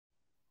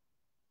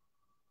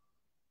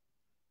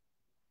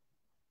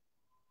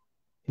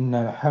إن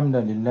الحمد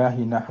لله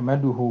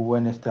نحمده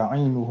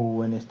ونستعينه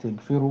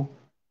ونستغفره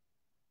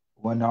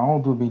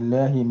ونعوذ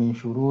بالله من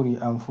شرور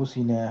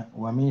أنفسنا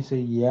ومن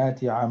سيئات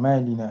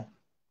أعمالنا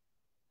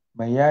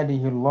من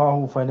يهده الله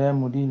فلا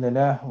مضل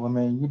له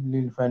ومن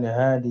يضلل فلا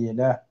هادي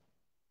له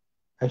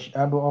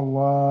أشهد أن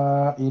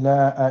لا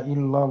إله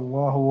إلا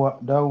الله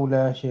وحده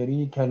لا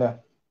شريك له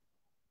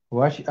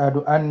وأشهد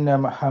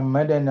أن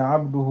محمدا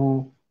عبده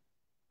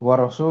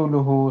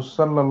ورسوله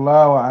صلى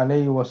الله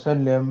عليه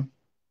وسلم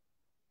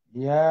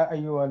يا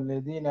أيها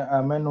الذين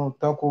آمنوا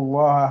اتقوا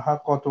الله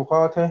حق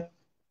تقاته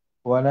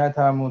ولا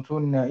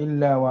تموتن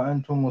إلا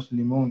وأنتم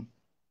مسلمون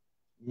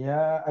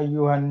يا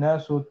أيها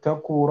الناس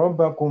اتقوا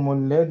ربكم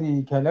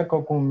الذي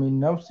خلقكم من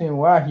نفس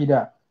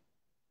واحدة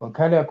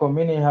وخلق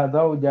منها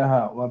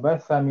زوجها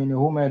وبث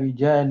منهما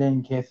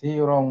رجالا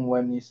كثيرا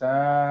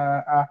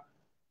ونساء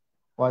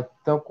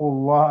واتقوا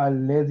الله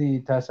الذي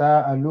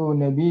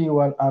تساءلون به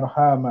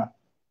والأرحام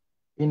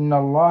إن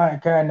الله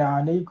كان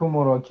عليكم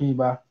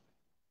رقيبا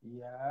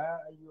يا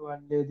أيها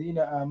الذين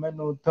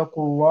آمنوا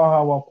اتقوا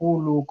الله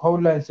وقولوا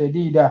قولا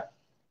سديدا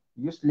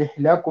يصلح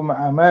لكم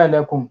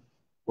أعمالكم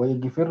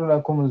ويغفر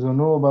لكم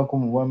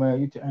ذنوبكم وما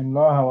يطع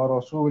الله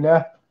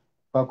ورسوله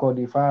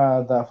فقد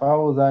فاز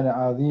فوزا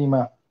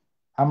عظيما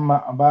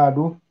أما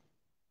بعد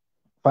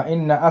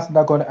فإن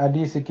أصدق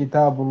الحديث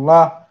كتاب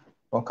الله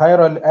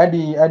وخير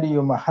الهدي هدي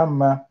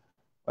محمد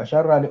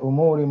وشر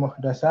الأمور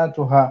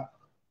محدثاتها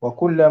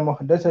وكل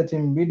محدثة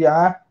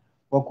بدعة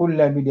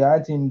وكل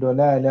بدعة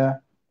ضلالة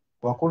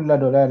وكل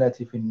ضلالة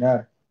في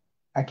النار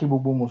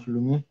أكبب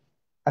مسلمين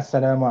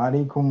السلام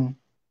عليكم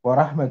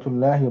ورحمة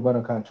الله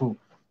وبركاته.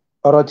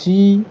 ọ̀rọ̀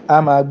tí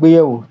a máa gbé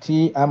yẹ̀wò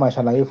tí a máa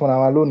ṣàlàyé fúnra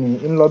wa lónìí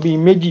ń lọ bíi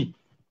méjì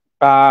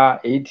pa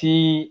èyí tí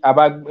a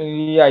bá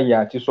rí àyè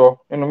àti sọ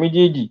nínú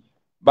méjèèjì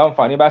bá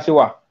àǹfààní bá sì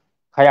wà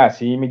káyà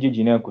sí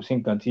méjèèjì náà kò sí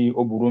nǹkan tí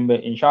ó burú ń bẹ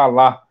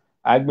inshallah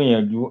a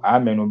gbìyànjú a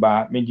mẹ́nubà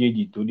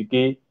méjèèjì torí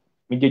pé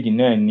méjèèjì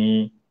náà ni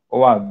ó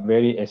wà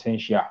very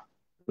essential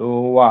ló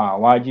wà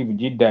wájibù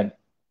jiddan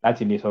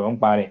láti lè sọ̀rọ̀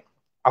nípa rẹ̀.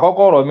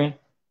 Àkọ́kọ́ ọ̀rọ̀ mi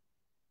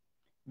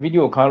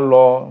fídíò kan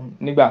lọ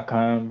nígbà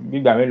kan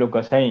gbígbà mélòó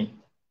kan sẹ́yìn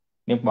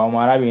nípa ọmọ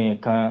arábìnrin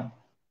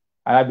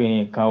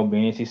kan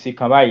obìnrin sisi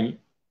kan báyìí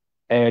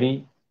ẹ̀rí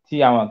tí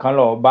àwọn kan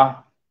lọ bá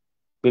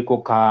pé kó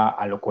ka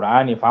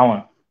alukur'ani fáwọn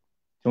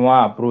tí wọ́n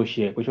approach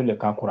ẹ̀ pé ṣó lè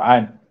ka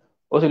kur'ani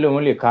ó sì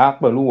lóun lè ka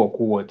pẹ̀lú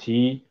wọ̀kuwọ̀ tí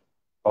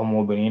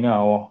ọmọbìnrin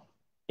náà wọ̀.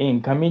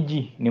 Nǹkan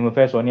méjì ni mo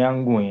fẹ́ sọ ní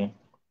àǹgùn yẹn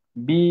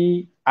bí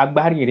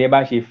agbárí rẹ bá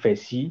ṣe fẹ̀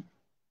sí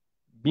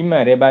bímọ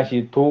rẹ bá ṣe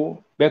tó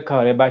bẹ́ẹ̀kan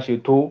rẹ bá ṣe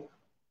tó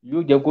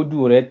yóò jẹ́ kójú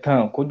rẹ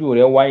tàn kójú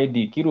rẹ wáyé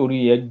di kíròrí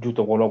rẹ ju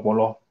tọ̀pọ̀lọpọ̀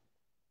lọ.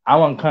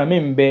 Àwọn nǹkan míì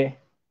ń bẹ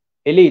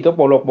eléyìí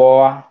tọ̀pọ̀lọpọ̀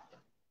wa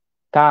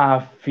tá a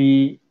fi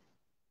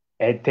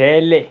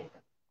ẹ̀tẹ́ lẹ̀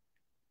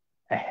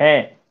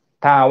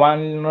tá a wá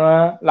ń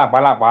rán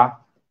làpálàpá.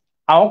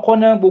 Àwọn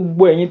kọ́nà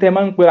gbogbo ẹ̀yin tẹ́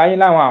máa ń pera yín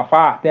láwọn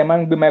àfáà tẹ́ máa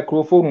ń gbé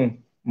máikrófóònù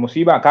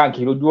mùsíbà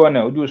káàkiri ojú ọ̀nà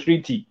ojú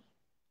síríìtì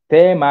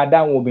tẹ́ máa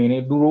dáwọn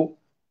obìnrin dúró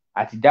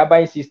àti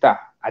jábáyé sísítà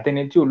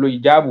àtẹni tí ò lo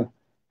ìjáàbù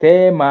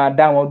tẹ́ máa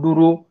dá wọn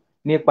dúró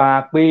nípa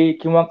pé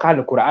kí wọ́n ka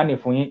Al-Kùránì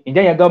fún yín.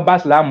 Ǹjẹ́ yẹn gan bá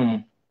ìsìláàmù mu?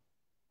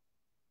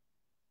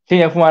 Ṣé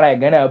yẹn fún ara ẹ̀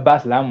gan náà bá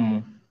ìsìláàmù mu?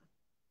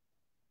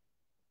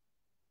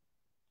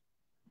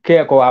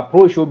 Kẹ́ẹ̀kọ́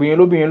approach obìnrin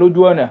lóbìnrin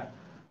lójú ọ̀nà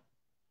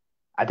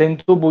àtẹni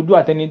tó bojú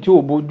àtẹni tí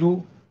ò bojú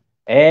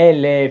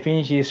lẹ fi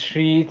ń ṣe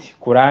street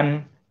Quran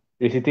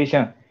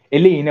recitation.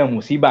 Eléyìí náà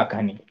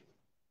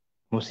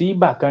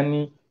mùsíbà kan ni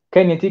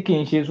kẹ́ni tí kì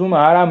í ṣe súnmọ́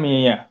haram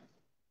èèyàn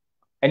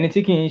ẹni tí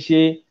kì í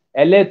ṣe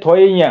ẹlẹ́tọ̀ọ́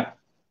èèyàn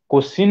kò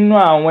sínú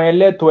àwọn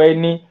ẹlẹ́tọ̀ọ́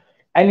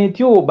ẹni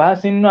tí ò bá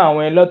sínú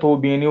àwọn ẹlẹ́tọ̀ọ́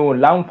obìnrin ò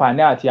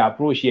láǹfààní àti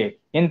approach ẹ̀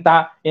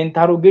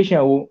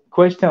interrogation o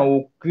question o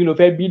kí ló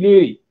fẹ́ bí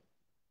léèrè.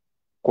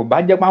 Kò bá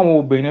jẹ́ pé àwọn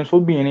obìnrin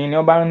sóbìnrin ni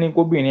wọ́n bá ní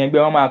kóbìnrin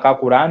ẹgbẹ́ wọn máa ka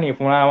Kùránì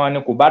fúnra wọn ni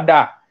kò bá dà.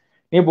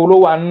 Níbo ló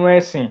wà nínú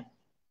ẹ̀sìn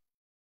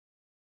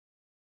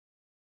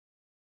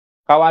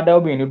ká wá dá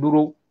obìnrin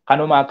dúró ká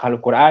ló máa ka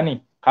Kùránì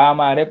ká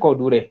máa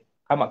rẹ́kọ̀dù rẹ̀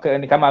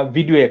ká máa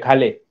fídíò ẹ̀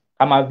kalẹ̀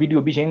ká máa fídíò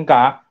bí ṣe ń kà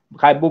á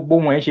ká gbogbo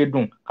wọn ṣe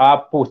dùn ká wá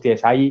post ẹ̀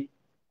sáyé.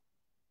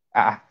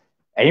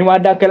 Ẹ̀yin wá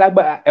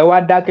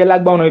dákẹ́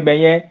lágbọ́nà ibẹ̀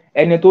yẹn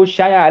ẹni tó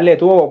ṣáyà alẹ̀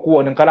tó wọ̀ kú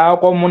ọ̀nìkan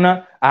lákọ́kọ́ múná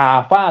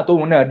àáfàá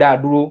tóun náà dáa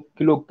dúró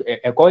kí ló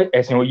ẹ̀kọ́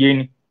ẹ̀sìn òye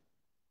ni.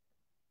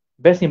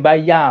 Bẹ́sìn bá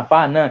yá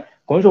àáfàá náà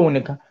kò ń ṣòwò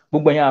nìkan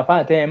gbogbo ẹ̀yin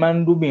àáfàá tẹ́ ẹ máa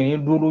ń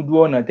dúbìnrin dúró lójú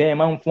ọ̀nà tẹ́ ẹ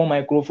máa ń fún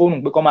máikrófóònù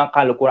pé kó máa ka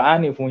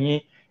Al-Kùránì fún yín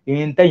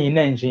ìyẹn tẹ́yìn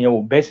náà ń ṣe yẹn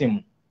ò bẹ́sìn mu.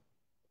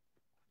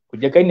 Kò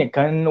jẹ́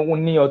kẹ́nìkan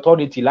ní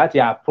authority láti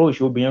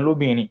approach obìnrin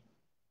lóbìnrin.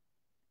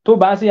 Tó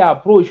bá sí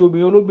approach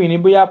obìnrin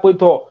lóbìnrin bóyá pé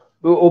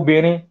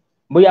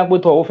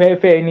tọ̀ ó fẹ́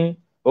fẹ́ ni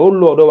ó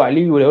lọ ọ̀dọ̀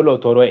wàlíyù rẹ̀ ó lọ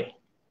tọrọ ẹ̀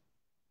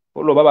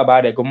ó lọ bá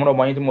bàbá rẹ̀ kò múra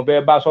ọmọ yín tí mo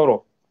fẹ́ bá sọ̀rọ̀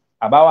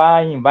àbá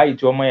wa yìn báyìí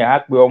tí ọmọ ẹ̀ á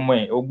pe ọmọ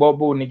ẹ̀ ó gbọ́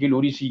bó ní kí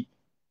lórí sí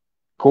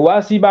kò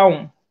wá sí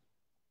báwọn.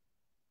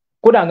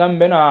 Kódà gan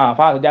bẹ́ẹ̀ náà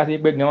àfa àtọ́já sí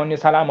pé gan ní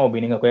sálámà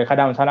obìnrin kankan ká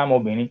dáhùn sálámà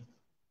obìnrin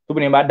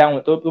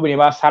tóbìnrin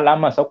bá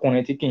sálámà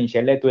sọkùnrin tí kì í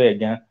ṣẹlẹ́tọ̀ ẹ̀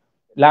gan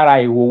lára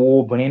ìwòwò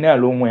obìnrin náà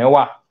lóhun ẹ̀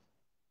wà.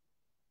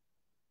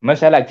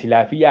 Mọ́sálà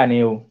tìlàfíà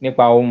ni o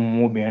nípa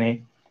ohun obìnrin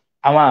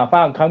àwọn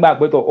àfáà kan gbà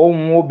pé tó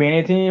ohun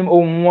obìnrin tí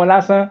ohun wọn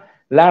lásán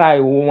lára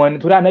ìwò wọn ni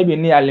torí Ànábì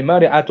ní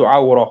al-mar'atu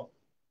awra,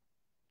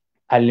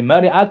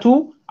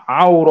 al-mar'atu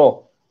awra,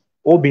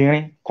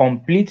 obìnrin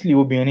completely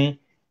obìnrin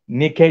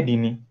naked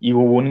ni,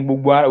 ìhòòhò ní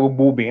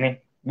gbogbo obìnrin,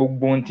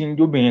 gbogbo ohun tí ń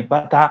jóbìnrin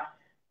pátá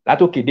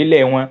látòkè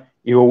délẹ̀ wọn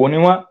ìhòòhò ni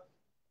wọ́n.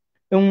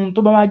 Ohun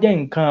tó bá wá jẹ́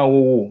nǹkan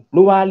òwò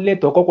ló wá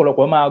lẹ́tọ̀ọ́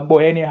kọ́pọ̀lọpọ̀ máa gbọ́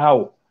anyhow,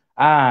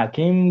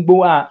 kì í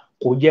gbọ́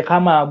kò jẹ́ ká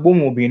máa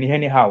gbóhùn obìnrin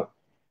anyhow,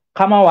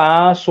 ká má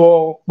wàá sọ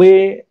pé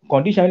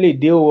condition lè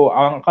dé o,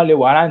 àwọn kan lè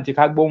wàrántì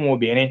ká gbóhùn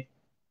obìnrin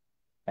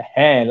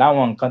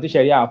láwọn nǹkan tí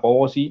ṣẹ̀rí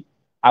àfọwọ́ sí,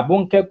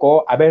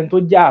 àbóńkẹ́kọ̀ọ́ abẹ́ni tó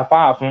jẹ́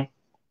àfáà fún,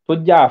 tó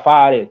jẹ́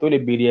àfáà rẹ̀ tó lè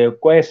béèrè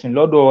ẹ̀kọ́ ẹ̀sìn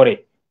lọ́dọ̀ rẹ̀,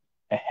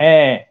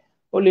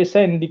 ó lè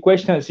send the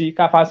question sí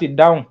káfá sí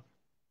dáhùn,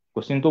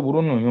 kò sí ní tó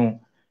burú nù yún.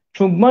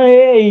 Ṣùgbọ́n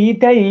èyí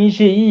tẹ́yìn ń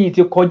ṣe yìí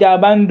ti kọjá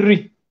boundary,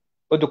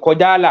 ó ti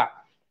kọjá àlà.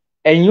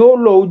 Ẹ̀yin ó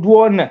lọ ojú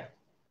ọ̀nà,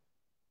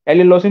 ẹ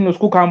lè lọ sínú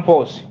school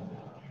campus,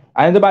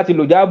 àní tó bá ti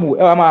lò jáàbù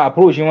ẹ wá máa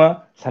approach wọn,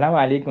 salamu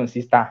alaikum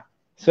sister,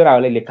 sọ́ra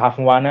ọ̀lẹ́ lè ka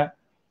fún wa ná,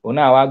 òun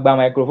náà wá gba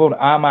microphone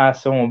á máa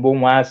sọ wọn bó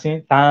wọn á sí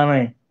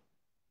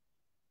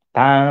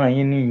tààràn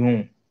yín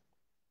níyùn.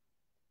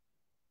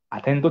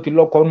 Àtẹni tó ti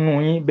lọ́kọ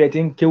nù yín bẹ́ẹ̀ ti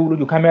ń kéwú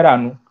lójú kámẹ́rà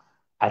nu,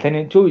 àtẹni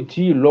tí ò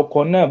tí ì lọ́kọ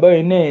náà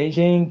bẹ́ẹ̀ náà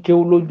ṣe ń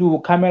kéwú lójú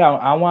kámẹ́rà,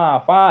 àwọn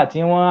àfáà tí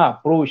wọ́n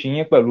approach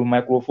yín pẹ̀lú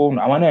microphone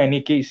àwọn náà ní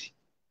kéèsì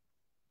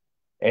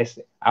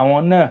ẹ̀sìn,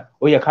 àwọn náà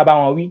ó yẹ ká bá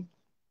wọn wí.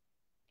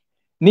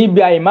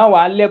 Níbi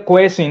àìmáwàá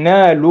lẹ́kọ̀ọ́ ẹ̀sìn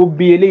náà ló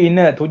bí eléyìí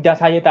náà tó já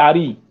sáyé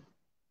tarí.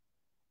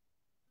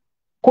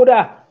 Kódà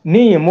ní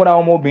ìmúra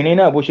ọmọbìnrin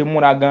náà bó ṣe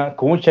múra gan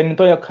kò ń ṣẹni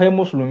tó yẹ ká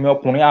mùsùlùmí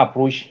ọkùnrin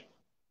approach.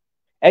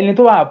 Ẹni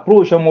tó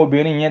approach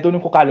ọmọbìnrin yẹn tó ní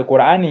kó ka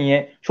Al-Kùránì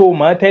yẹn ṣó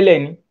mọ̀ tẹ́lẹ̀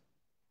ni,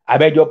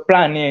 àbẹ́jọ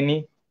plan ẹ ni,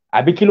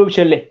 àbí kí ló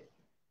ṣẹlẹ̀?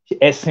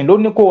 Ẹ̀sìn ló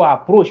ní kó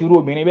approach irú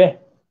obìnrin bẹ́ẹ̀.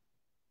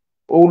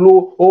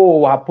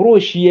 O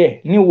approach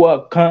ẹ̀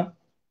níwọ̀ kan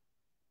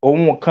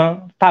òun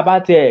kan tá bá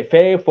tẹ̀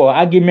fẹ́ for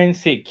argument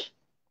sake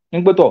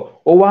nígbẹ́tọ̀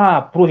ó wá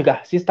approach ga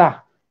sister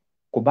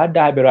kò bá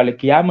dá abẹ̀rù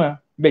àlìkìyámọ̀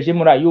bẹ́ẹ̀ ṣe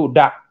múra yóò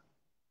dá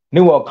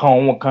níwọ̀ kan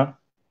òun kan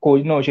kò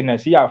náà ṣe nà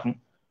síyà fún.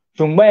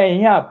 Ṣùgbọ́n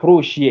ẹ̀yin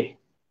approach ẹ̀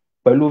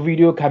pẹ̀lú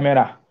fídíò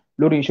kámẹ́rà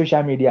lórí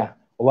social media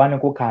ó wá ní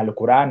kó ka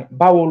Al-Kùránì.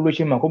 Báwo ló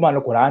ṣe mọ̀ kó máa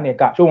Al-Kùránì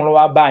ká? Ṣé òun ló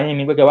wá bá yín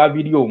ní pẹ́kẹ́ wá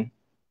fídíò òun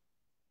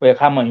pé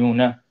ká mọ̀ yún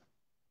náà?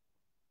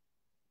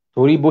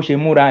 Torí bó ṣe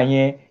múra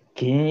yẹn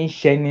kì í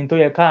ṣẹni tó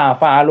yẹ ká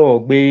àfáà lọ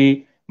gbé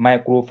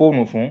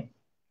microphone fún.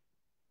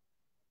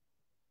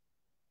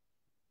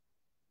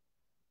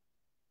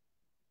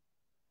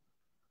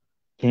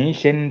 Kì í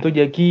ṣẹni tó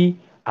jẹ́ kí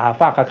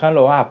àfáà kankan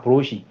lọ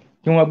approach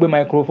kí wọ́n gbé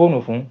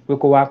microphone fún pé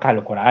kó wá ka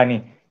Al-Kùránì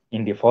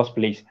in the first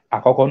place.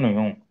 Àkọ́kọ́ nù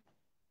yún.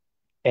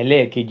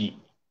 Ẹlẹ́ẹ̀kejì,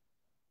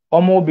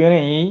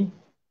 ọmọbìnrin yìí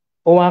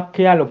ó wá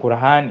ké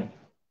Al-Kùránì,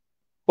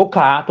 ó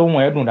kà á tó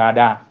wọn ẹ̀dùn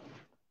dáadáa.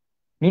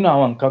 Nínú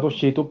àwọn nǹkan tó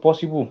ṣe tó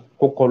possible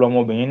kó kọlu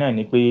ọmọbìnrin náà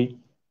ni pé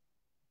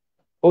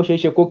ó ṣeé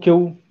ṣe kó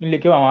kéwú nílé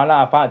kéwú àwọn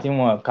aláàfáà tí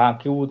wọ́n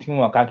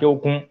ka kéwú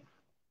kún.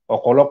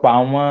 Ọ̀pọ̀lọpọ̀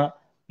àwọn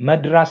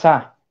madrasa,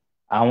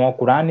 àwọn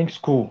Quranic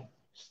school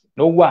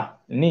ló wà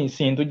ní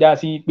ìsìn tó já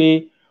sí pé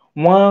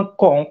wọ́n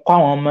kọ́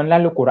àwọn ọmọ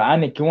lálẹ́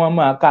Kùránì kí wọ́n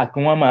máa kà kí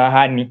wọ́n máa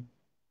há ni.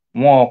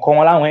 Wọn kọ́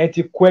wọn láwọn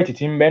etiquette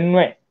tí ń bẹ nínú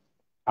ẹ̀,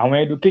 àwọn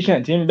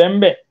education tí ń bẹ ń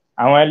bẹ,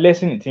 àwọn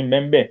lesson tí ń bẹ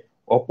ń bẹ.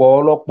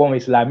 Ọ̀pọ̀lọpọ̀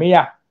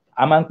Islamiyah,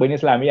 a máa ń pè ní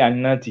Islamiyah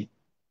náà ti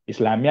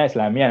Islamiyah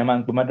ni máa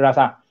ń pè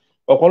madrasa.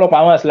 Ọ̀pọ̀lọpọ̀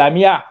àwọn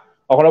Islamiyah,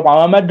 ọ̀pọ̀lọpọ̀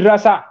àwọn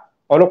madrasa,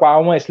 ọ̀pọ̀lọpọ̀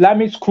àwọn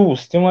Islamic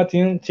schools tí wọ́n ti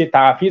ń ṣe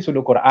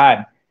tàfíìsùl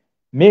Qur'an,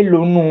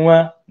 mélòó nù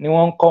wọn ni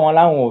wọ́n ń kọ́ wọn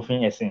láwọn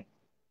òfin ẹ̀sìn.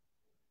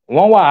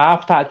 Wọ́n wà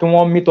after kí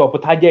wọ́n meet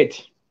up target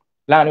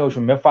láàrin oṣù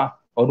mẹ́fà,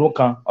 ọdún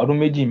kan, ọdún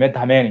méjì,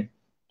 mẹ́ta, mẹ́rin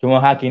kí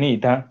wọ́n há kínní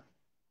ìtàn.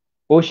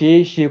 Ó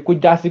ṣeé ṣe kó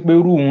já sí pé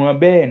irú wọn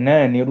bẹ́ẹ̀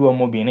náà ni irú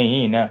ọmọbìnrin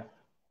yìí náà.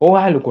 Ó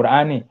wá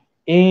Al-Kùránì,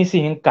 èyí sì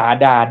ń kà á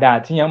dáadáa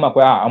tí yẹn mọ̀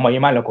pé ọmọ yìí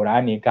má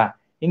Al-Kùránì ká.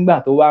 Nígbà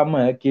tó wá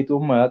mọ̀ ẹ́ ké tó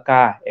mọ̀ ẹ́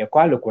ká, ẹ̀kọ́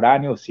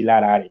Al-Kùránì ò sí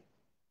lára rẹ̀.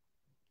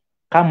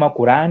 Ká mọ̀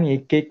Kùránì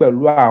ké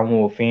pẹ̀lú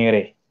àwọn òfin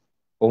rẹ̀,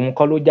 òun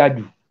kọ́ ló jà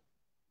jù.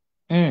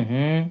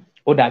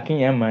 Ó dà kí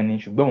yẹn mọ̀ ni,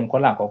 ṣùgbọ́n òun kọ́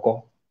làkọ́kọ́.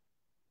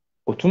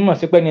 Kò túmọ̀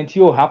sí pé ẹni tí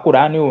ò há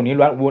Kùránì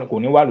kò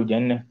ní wà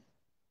lùjánnà.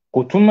 Kò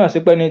túmọ̀ sí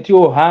pé ẹni tí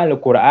ò há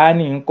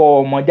Al-Kùránì ń kọ́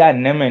ọmọ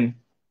Jahannama ni.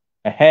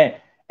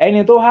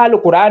 Ẹni tó há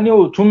Al-Kùránì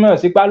ò túmọ̀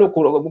sí pé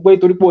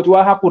torí pé o ti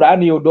wá há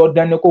Kùránì ò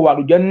dandan ni kó wà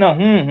lùjánnà.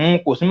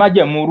 Kò sí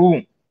májẹ̀múrú.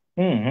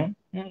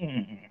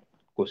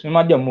 Kò sí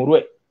májẹ̀múrú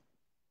ẹ̀.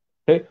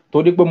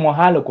 Torí pé mo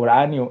há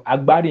Al-Kùránì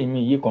agbárí mi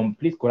yìí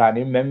complete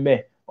Kùránì mbẹ́mbẹ́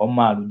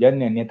ọmọ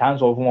àlùjánnà ni tá ń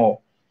sọ fún ọ.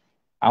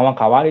 Àwọn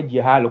Khawarij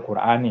há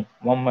Al-Kùránì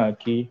wọ́n mọ̀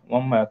kí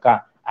wọ́n mọ̀ ká.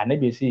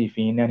 Ànábì sì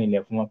fi iná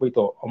nílẹ̀ fún wọn pé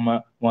tọ̀ ọmọ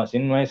wọn sí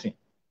nínú ẹ̀sìn,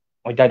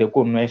 wọ́n jáde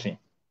kó nínú ẹ̀sìn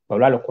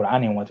pẹ̀lú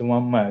Al-Kùránì wọn tí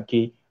wọ́n mọ̀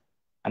kí.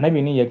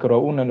 Ànábì ní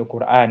yaqra'una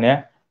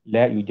al-Qur'ana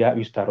la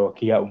yujawizu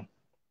taraqiyahum.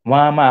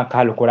 Wọ́n á máa ka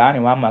Al-Kùránì,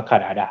 wọ́n á máa kà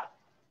dáadáa,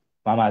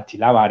 wọ́n á máa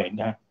tìláwà rẹ̀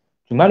gan.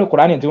 Ṣùgbọ́n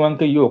Al-Kùránì tí wọ́n ń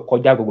ké yóò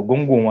kọjá gbogbo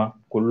góńgó wọn,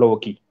 kò lọ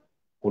òkè,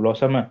 kò lọ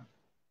sánmà.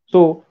 So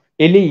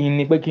eléyìí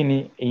ni pé kí ni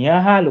èèyàn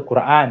há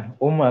Al-Kùránì,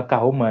 ó mọ̀ ká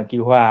ó mọ̀ kí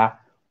wá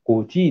kò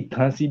tí ì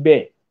tán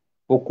síbẹ̀.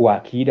 Ó kù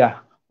àkídà,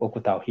 ó kù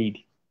tawhid.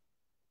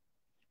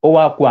 Ó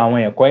wá kù àwọn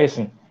ẹ̀kọ́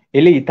ẹ̀sìn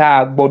eléyìí tá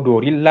a gbọ́dọ̀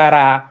rí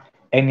lára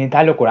ẹni tá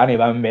Al-Qur'ani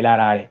bá ń bẹ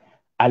lára rẹ̀.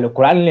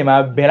 Al-Qur'ani lè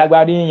máa bẹ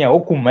lágbárí èèyàn ó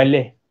kù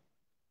mọ́lẹ̀.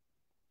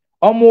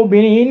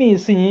 Ọmọbìnrin yìí ní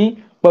ìsìn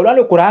pẹ̀lú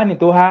Al-Qur'ani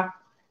tó há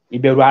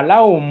ìbẹ̀rù Allah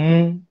ò mú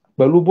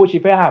pẹ̀lú bó ṣe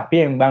fẹ́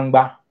appear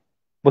gbangba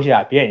bó ṣe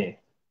appear yẹn.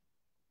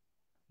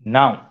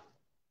 Now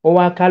ó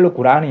wá ká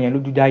Al-Qur'ani yẹn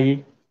lójú jáyé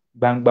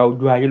gbangba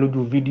ojú ayé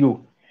lójú fídíò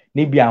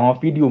níbi àwọn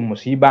fídíò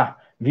mùsíbà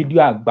fídíò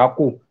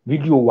àgbákò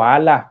fídíò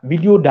wàhálà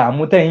fídíò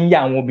dààmú tẹ́ ń yà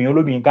àwọn obìnrin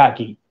olóbìnrin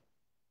káàkiri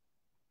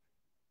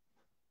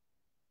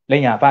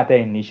lẹ́yìn àfáà tẹ́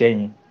ń níṣẹ́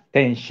yín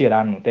tẹ́ ń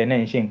ṣèranù tẹ́ náà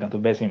ń ṣe nǹkan tó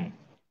bẹ́ sí mu.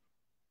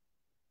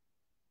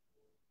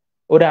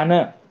 Ó dáa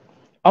náà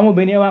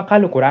ọmọbìnrin wa ká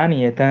Al-Qur'ani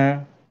yẹn tán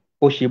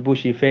ó ṣe bó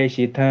ṣe fẹ́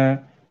ṣe tán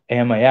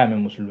ẹ̀mọ̀ ìyá mi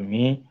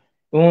mùsùlùmí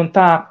ohun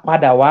tá a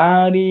padà wá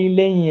rí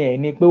lẹ́yìn ẹ̀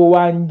ni pé ó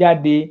wá ń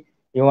jáde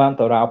ìwà ń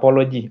tọrọ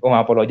apology ó ń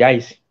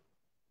apologize.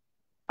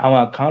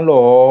 Àwọn kan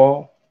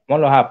wọ́n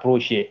lọ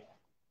approach ẹ̀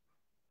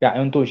pé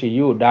ohun tó ṣe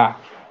yìí ò dáa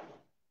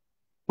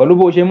pẹ̀lú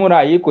bó ṣe múra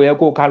yìí kò yẹ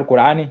kó ka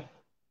Al-Qur'ani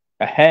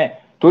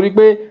torí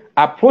pé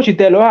approach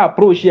tẹ lọ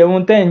approach ẹ̀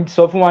ohun tẹ́ ń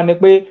sọ fún wa ni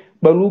pé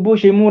pẹ̀lú bó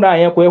ṣe múra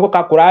yẹn kò yẹ kó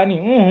ka Qur'ani.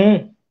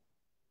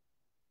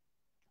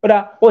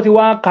 Ó ti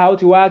wá ka ó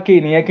ti wá ké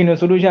nìyẹn kí ni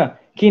solution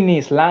kí ni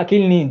Islam kí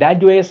ni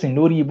ìdájọ́ ẹ̀sìn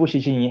lórí bó ṣe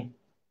ṣe yẹn.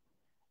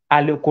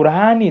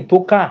 Al-Qur'ani tó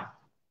kà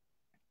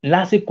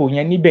lásìkò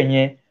yẹn níbẹ̀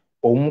yẹn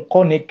òun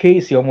kọ́ ni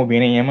kéèsì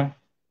ọmọbìnrin yẹn mọ́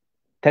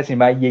tẹ́sìn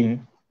bá yé yín.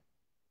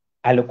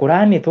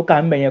 Al-Qur'ani tó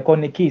kà ń bẹ̀ yẹn kọ́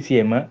ni kéèsì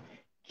ẹ̀ mọ́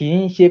kì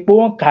í ṣe pé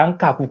wọ́n kà ń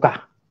kàkúkà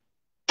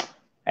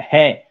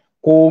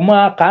kò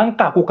máa kà ń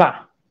kàkúkà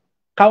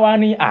káwá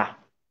ní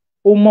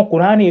ó mọ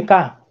Qur'ani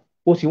kà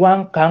ó sì wá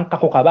ń kà ń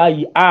kàkúkà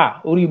báyìí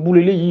orí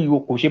ibúlé léyìí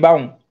kò ṣe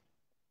báwọn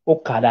ó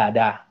kà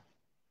dáadáa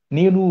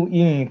nírú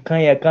nǹkan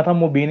yẹn kan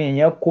tọ́mọbìnrin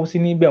yẹn kó sí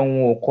níbẹ̀ òun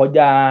ò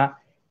kọjá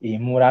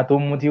ìmúra tó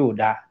mú tí ò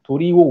dáa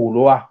torí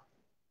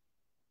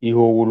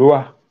ìhòòhò ló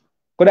wà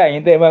kódà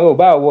yín tẹ́ ẹ máa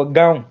bá wọ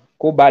gáùn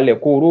kó balẹ̀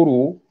kó róró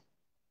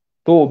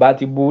tó o bá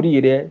ti borí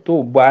rẹ tó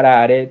o bo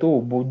ara rẹ tó o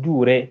bojú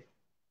rẹ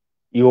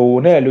ìhòòhò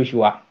náà ló ṣì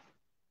wà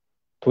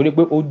torí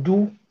pé ojú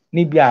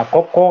níbi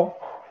àkọ́kọ́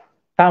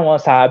táwọn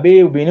sàábé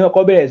obìnrin ọkọ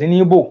bẹ̀rẹ̀ sí ní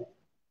bò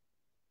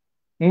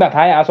nígbà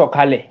táyà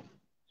sọ̀kalẹ̀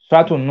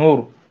Suratu Nur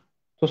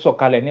tó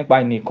sọ̀kalẹ̀ nípa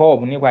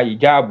nìkọ́ọ̀bù nípa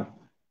ìjáàbù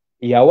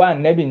ìyàwó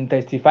Ànábì ń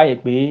testify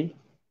pé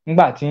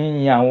nígbà tí ń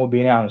yin àwọn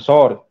obìnrin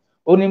Ansar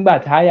ó nígbà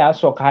táyà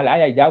sọ̀kalẹ̀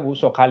àyà ìjáàbù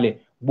sọ̀kalẹ̀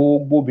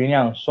gbogbo obìnrin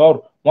Ansar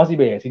wọ́n sì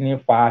bẹ̀rẹ̀ sí ní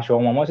fa aṣọ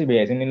wọn wọ́n sì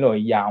bẹ̀rẹ̀ sí ní lọ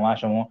ya àwọn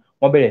aṣọ wọn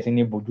wọ́n bẹ̀rẹ̀ sí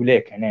ní bojú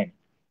lẹ́ẹ̀kan náà ni.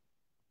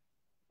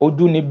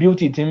 Ojú ni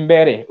beauty ti ń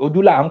bẹ̀rẹ̀ ojú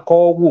là ń kọ́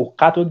wò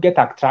ká tó get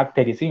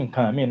attracted sí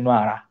nǹkan míì nínú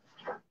ara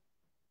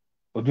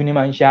ojú ni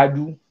máa ń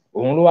ṣáájú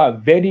òun ló wà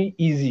very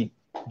easy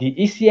the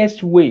easiest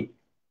way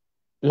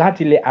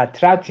láti lè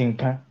attract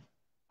nǹkan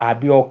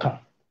àbí ọkàn.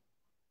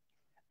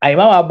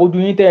 Àyìnbá wa bójú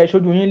yín tẹ́ ẹ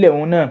sójú yín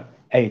lẹ́hùn náà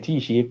ẹ̀ tí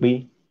ì ṣe é pé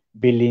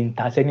bèlè ń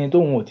ta sẹ́ni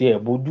tóun ò tiẹ̀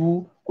bójú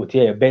kò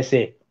tiẹ̀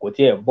bẹ́sẹ̀ kò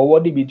tiẹ̀ bọ́wọ́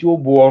débi tí ó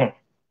bo ọrùn.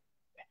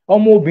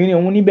 Ọmọbìnrin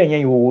òun níbẹ̀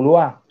yẹn ìhòòhò ló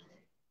wà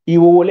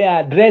ìhòòhò lẹ́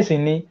àdírẹ́sì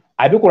ni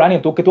àbí Kùránì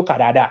tó ké tó kà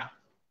dáadáa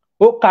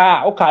ó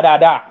kà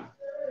dáadáa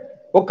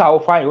ó kà ó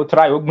fáyìn ó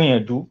try ó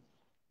gbìyànjú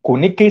kò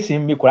ní kéèsì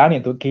ń bi Kùránì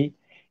tó ké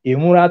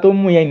ìmúra tó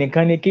mú yẹn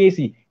nìkan ni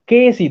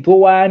kéèsì tó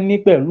wá ní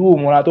pẹ̀lú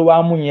ìmúra tó wá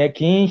mú yẹn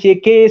kì í ṣe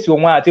kéèsì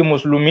òun àti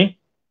mùsùlùmí.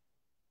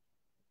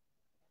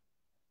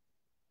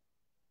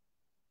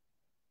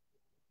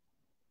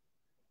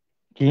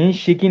 kì í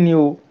ṣe kí ni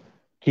o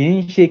kì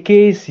í ṣe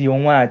kéèsì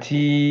òun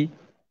àti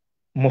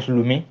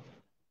mùsùlùmí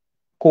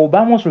kò bá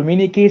mùsùlùmí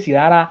ní kéèsì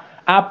rárá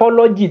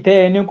apology tẹ́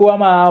ẹ ní kó wá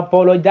máa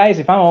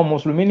apologize fáwọn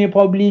mùsùlùmí ní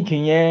public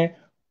yẹn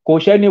kò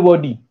ṣe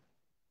anybody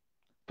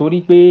torí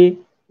pé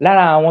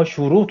lára àwọn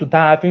ṣùrùtù tá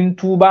a fi ń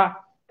túbá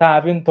tá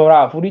a fi ń tọrọ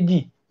àforíjì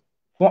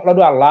fún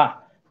lọ́dọ̀ Allah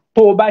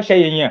tó o bá ṣe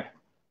èèyàn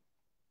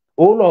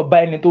ó lọ bá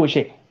ẹni tó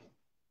ṣe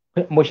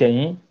mo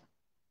ṣẹ̀yìn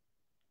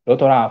lọ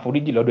tọrọ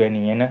àforíjì lọ́dọ̀ ẹni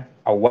yẹn náà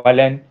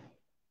àwọlẹ́ni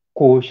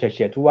kó o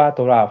ṣẹ̀ṣẹ̀ tó wá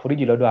tọrọ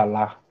àforíjì lọ́dọ̀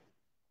Allah.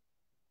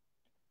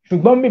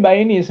 Ṣùgbọ́n bíbá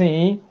yín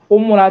nísìnyí ó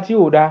múra tí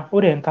ò dáa ó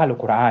dẹ̀ ń ka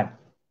Al-Qur'an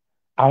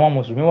àwọn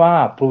mùsùlùmí wá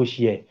approach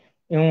ẹ̀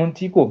ohun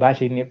tí kò bá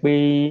ṣe ni pé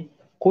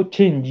kó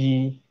change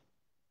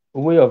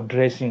way of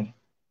dressing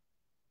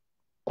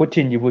kó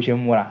change bó ṣe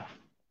ń múra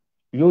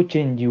yóò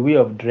change way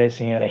of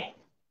dressing rẹ̀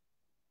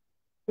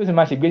ó sì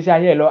máa ṣègbésí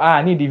ayé ẹ̀ lọ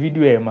nídìí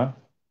fídíò ẹ̀ mọ́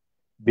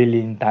bèlè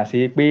ń tà sí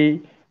pé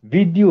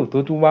fídíò tó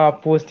tún wá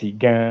post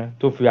gan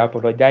tó fi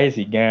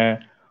apologize gan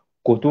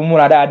kò tún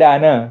múra dáadáa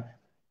náà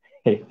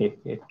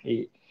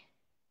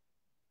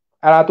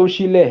ara tó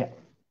sílẹ̀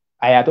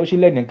àyà tó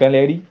sílẹ̀ nìkan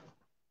lẹ rí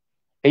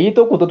èyí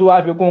tó kù tó tún wá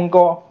fi kún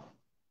ńkọ́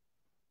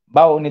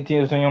báwo ni tí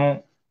ń sun irun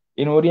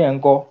inú orí ẹ̀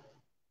ńkọ́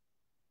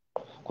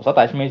kò sọ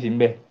attachment ń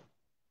bẹ̀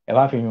ẹ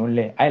bá fi yún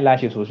lẹ̀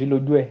eyelashes ò sí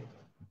lójú ẹ̀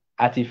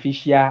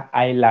artificial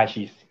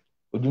eyelashes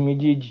ojú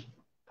méjèèjì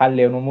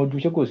kalẹ̀ ẹnu mójú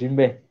ṣé kò sí ń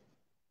bẹ̀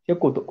ṣé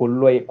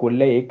kò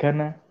lẹ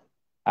èékánná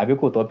àbí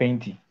kò tọ́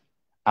pẹ́ǹtì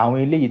àwọn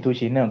eléyìí tó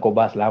ṣe náà kọ́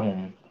bá ìsìláàmù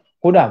mu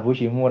kódà bó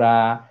ṣe múra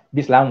bí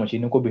ìsìláàmù ṣe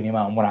ní kóbìnrin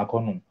máa múra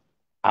kọ́nù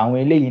àwọn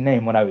eléyìí náà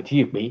ìmúra rẹ̀ tí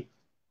ì pé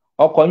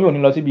ọkọ yín ò ní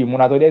lọ síbi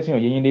ìmúra tó dẹ́sìn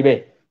òye yín débẹ̀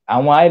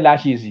àwọn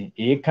eyelashes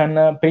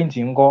èékánná paint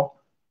ńkọ́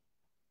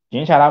kì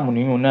í ṣàrámù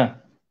nínú náà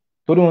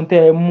torí ohun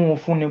tẹ́ ẹ mú un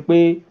fún ni pé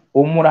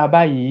o múra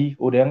báyìí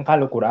o dẹ̀ ń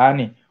kálù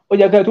kùránì ó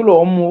jẹ́ kẹ́ ẹ tó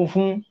lọ́ọ́ mú un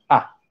fún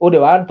o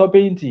dẹ̀ wá tọ́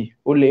paint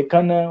o lè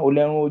kánná o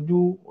lẹ́run ojú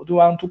o tún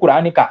wá ń tú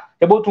kùránì kà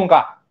ẹ bó tún kà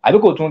àbí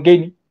kò tún gé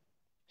ni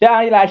ṣé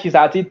eyelashes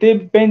àti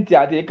paint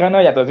àti èékánná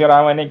yàtọ̀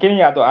síra wọn ni kí ni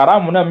yàtọ̀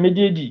haramu náà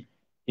méjèèjì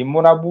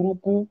ìmúra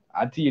burúkú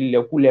àti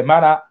ilẹ̀kulẹ̀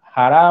mára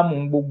haramu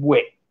gbogbo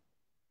ẹ̀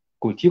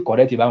kò tí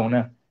kọ̀rẹ́ ti báwọn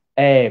náà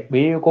pé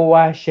kó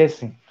wá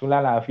ṣẹ̀sìn tó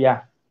lálàáfíà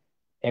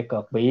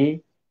kàn pé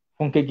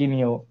fún kékeré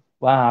ni o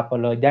wá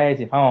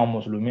apologize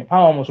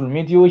fáwọn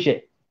mùsùlùmí tí ó ṣẹ̀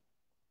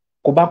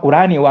kò bá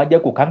kùránì wa jẹ́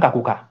kò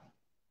káńkàkùkà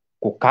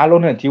kò ká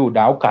lọ́nà tí ò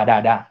dá ó kà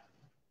dáadáa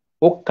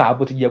ó kà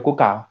bó ti jẹ kó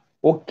kà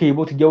ó ké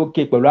bó ti jẹ́ ó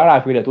ké pẹ̀lú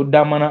aráàfin rẹ̀ tó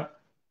dá mọ́ná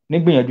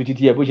nígbìyànjú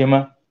títí ẹ̀ bó ṣe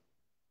mọ́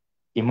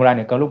ìmúra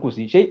nìkan ló kù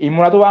sí ṣé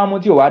ìmúra tó wá mú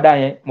tí ò wá dá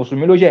yẹn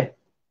mùsùlùmí ló ṣẹ̀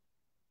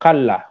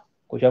kálà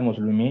kò ṣe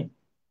mùsùlùmí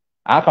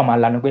a kàn máa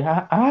lanu pé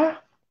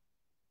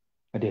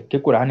ẹ̀dẹ̀ ké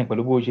kùránì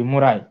pẹ̀lú bó ṣe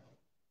múra yìí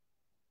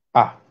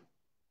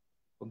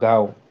ọ̀gá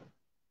o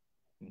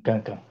nǹkan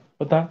kan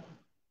ó tán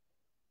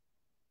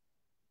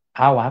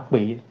a wàá pè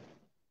é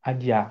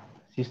ájíà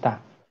sísítà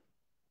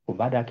kò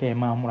bá dákẹ́ ẹ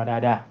máa múra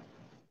dáadáa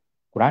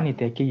kùránì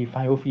tẹ kéyìí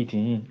fáyọ́ fìtì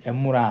yìí ẹ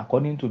múra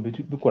according to bí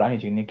kùránì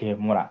ti ní kẹ́ ẹ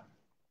múra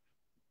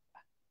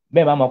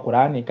bẹ́ẹ̀ bá mọ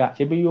kùránì ká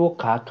ṣé bí yóò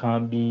kà á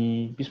kan bí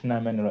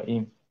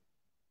bismillahirrahmanirrahim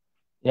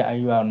yá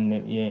ayé wa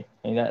yẹ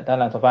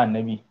tálà sọ fún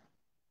ànábì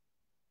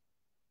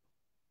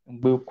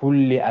gbé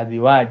kulli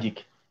azwajik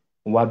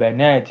wa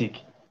banatik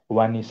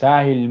wa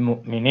nisahil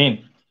mu'minin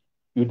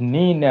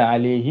yudnina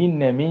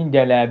alayhinna min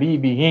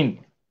jalabibihin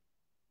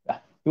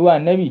yíwá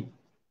ànábì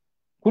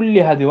kulli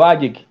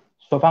azwajik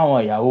sọ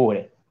fáwọn ìyàwó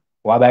rẹ̀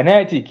wa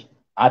banatik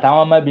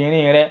àtàwọn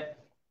ọmọbìnrin rẹ̀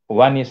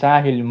wa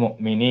nisahil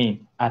mu'minin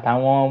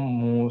àtàwọn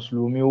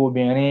mùsùlùmí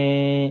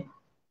obìnrin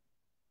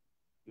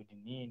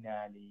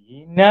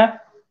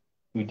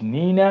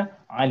yudnina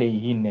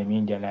alayhinna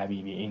min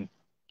jalabibihin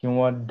kí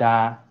wọ́n da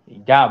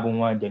ìjáàbù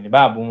wọn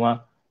jẹ̀lìbáàbù wọn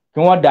kí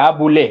wọ́n dà á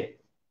bolẹ̀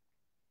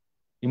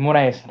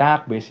ìmúra ẹ̀sìn tá a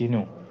pè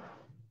sínú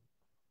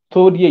tó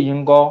di èyí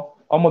ń kọ́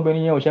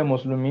ọmọbìnrin yẹn ò ṣe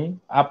mùsùlùmí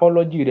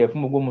apọ́lọ́jì rẹ̀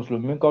fún gbogbo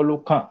mùsùlùmí kọ́ ló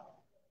kàn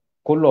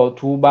kó lọ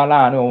túbá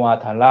láàrin òun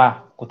àtàlá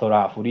kó tọrọ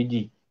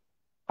àforíjì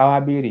káwá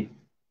béèrè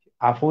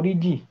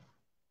àforíjì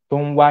tó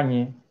ń wá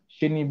yẹn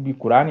ṣé níbi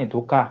kùránì tó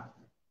kà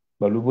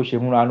pẹ̀lú bó ṣe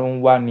múra ló ń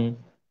wá ni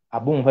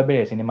àbóhun fẹ́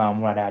bẹ̀rẹ̀ sí ni máa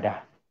múra dáadáa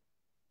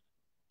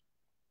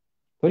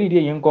torí ìdí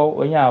èyí ń kọ́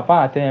ẹ̀yin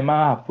àáfàá tẹ́ ẹ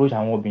máa approach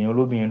àwọn obìnrin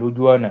olóbìnrin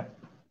lójú ọ̀nà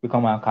pé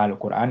kán máa ka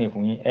àlùkùránì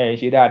fún yín ẹ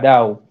ṣe dáadáa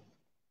o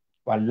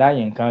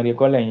wàláyé nǹkan rẹ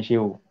kọ́ lẹ́yìn ṣe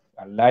o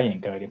wàláyé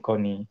nǹkan rẹ kọ́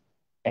ni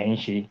ẹ̀ ń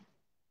ṣe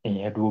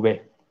ìyẹn dúró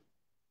bẹ́ẹ̀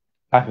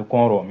láfikún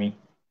ọ̀rọ̀ mi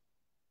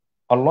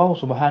Allah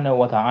subhanahu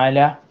wa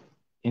ta'ala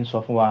ń sọ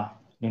fún wa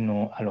nínú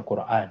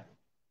àlùkùránì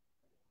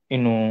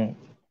nínú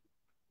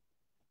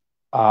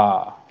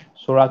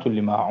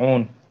suratul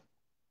Ma'un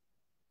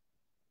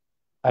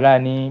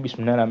aláàní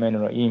bismillahir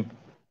rahmanir rahim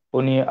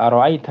ó ní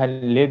ara'ayta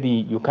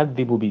alladhi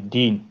yukadhibu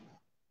bid-din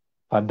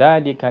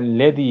fadhalika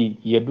alladhi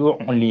yad'u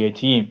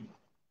al-yatim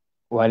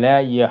wa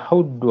la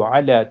yahuddu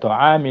ala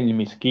ta'amil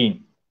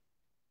miskin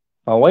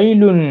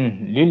fawailun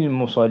lil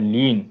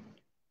musallin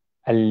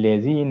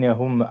alladhina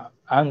hum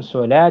an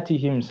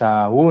salatihim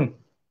sahun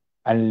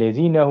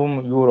alladhina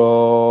hum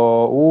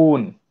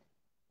yura'un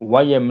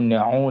wa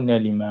yamna'una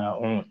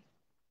al-ma'un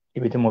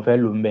ibi tí mo fẹ́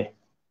lò ń bẹ̀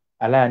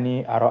aláàní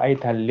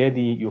ara'ayta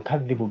alladhi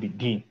yukadhibu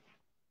bid-din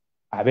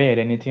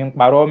àbẹ́ẹ̀rẹ̀ ẹni tí ń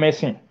parọ́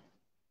mẹ́sìn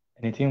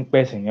ẹni tí ń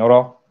pẹ̀sìn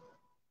yọrọ́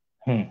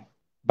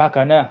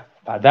bákan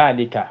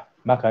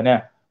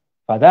náà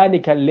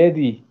fadhalika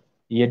alladhi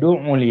yad'u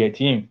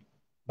al-yatim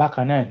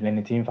bákan náà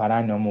lẹni tí ń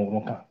fara ní ọmọ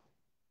òrukàn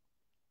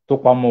tó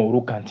pa ọmọ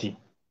òrukàn tì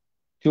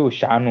tí ò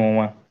ṣàánú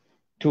wọn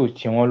tí ò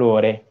tí wọn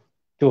lóore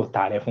tí ò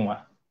tààrẹ fún wa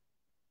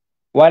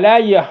wala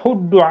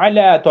yahuddu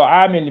ala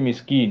ta'amil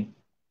miskin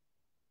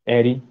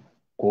ẹ̀rí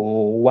kò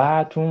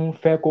wá tún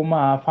fẹ́ kó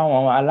máa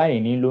fáwọn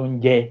aláìní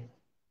lóúnjẹ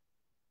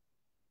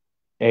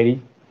ẹ̀rí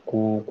kò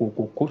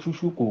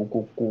ṣúṣú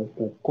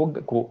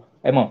kò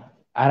ẹ mọ̀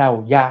ara ò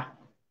yá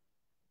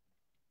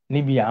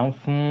níbi à ń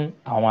fún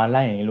àwọn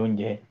aláìní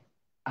lóúnjẹ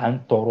à ń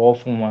tọrọ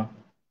fún wọn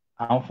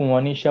à ń fún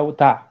wọn ní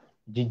ṣẹ́wútà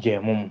jíjẹ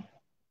mímu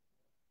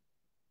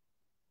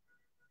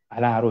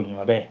aláàárọ̀ yìí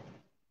wọn bẹ́ẹ̀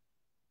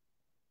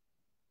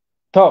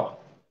tọ́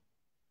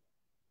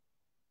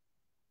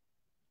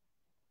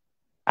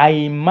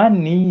àìmá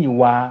ní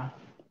ìwà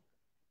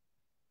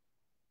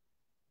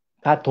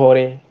ká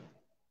tọrẹ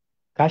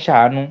ká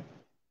ṣàánú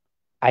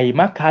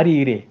àìmá kárí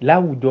rẹ̀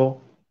láwùjọ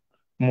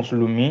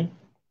mùsùlùmí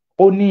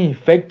ó ní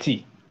ìfẹ́kìtì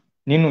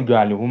nínú ìjọ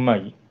àlùhùmà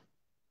yìí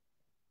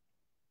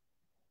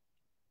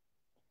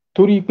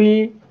torí pé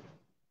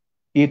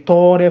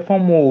ìtọrẹ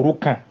fọ́mọ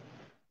òrukàn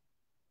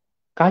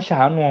ká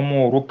ṣàánú ọmọ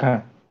òrukàn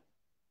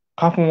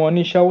ká fún wọn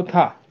ní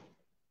shelter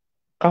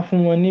ká fún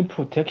wọn ní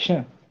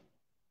protection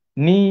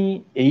ní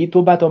èyí tó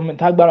bá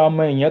tágbára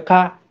ọmọ èèyàn ká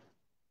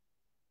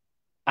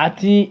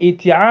àti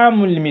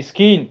ìtìámùl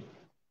miskin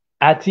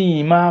àti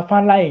ìmáa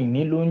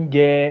fáláìní ló ń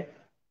jẹ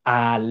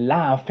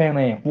Allah fẹ́ràn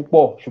ẹ̀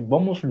púpọ̀,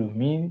 ṣùgbọ́n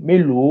mùsùlùmí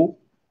mélòó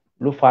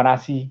ló fara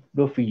sí,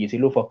 ló fi iyè sí,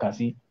 ló fọkàn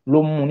sí, ló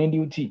mú ní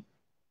duty.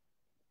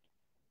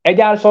 ẹ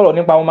já sọ̀rọ̀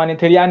nípa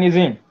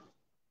humanitarianism.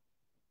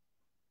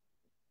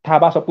 tá a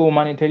bá sọ pé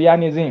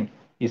humanitarianism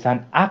is an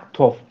act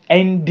of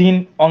ending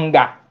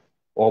hunger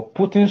or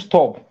putting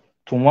stop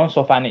to one's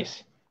suffering.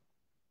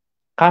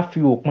 ká fi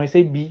òpin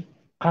sébi,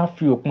 ká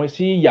fi òpin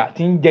sí ìyà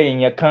tí ń jẹ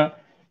èèyàn kan.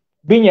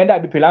 bí yẹn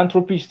dàbí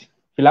philanthropist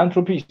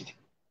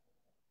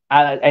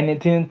ẹni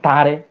tí ń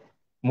tarẹ.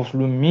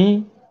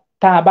 mùsùlùmí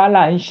tá a bá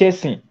là ń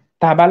ṣẹ̀sìn,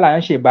 tá a bá là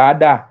ń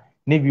ṣèbáàdà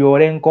níbi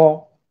ọrẹ ńkọ́,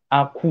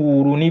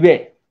 akúuru níbẹ̀,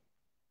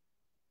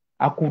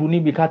 akúuru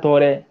níbi ká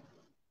tọrẹ.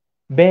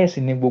 bẹ́ẹ̀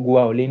sì ni gbogbo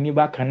wa ò lè ní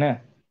bákan náà.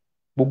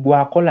 gbogbo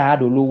akọ́là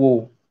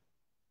àdólówó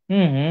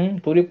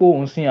torí pé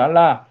òun sin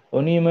Allah,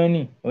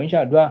 onímọ́nì, òun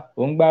ṣàdúrà,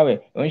 òun gbàwẹ̀,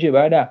 òun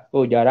ṣèbáàdà, ó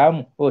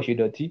jàrámù, ó ṣe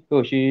dọ̀tí, ó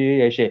ṣe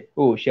ẹ̀ṣẹ̀,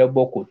 ó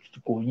ṣẹbọ,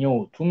 kò yẹn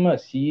ò túmọ̀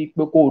sí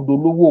pé kó o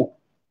dolówó.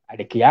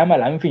 àdìkìyàmà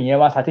là ń fi yẹn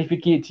wá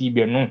sátífíkẹ́ẹ̀tì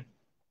ibẹ̀ nù.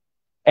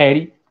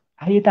 ẹ̀rí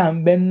ayé tá à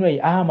ń bẹ́ nínú ẹ̀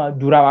á máa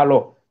jura wa lọ.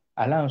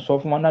 Allah ń sọ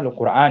fún wa náà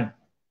Al-Qur'an,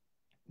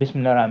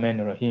 bismillahir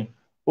rahmanir rahim,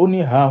 ó ní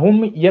hahum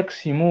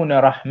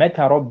yaksimuna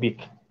rahmata rabbik.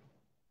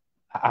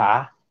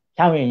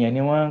 táwọn èèyàn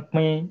ni wọ́n ń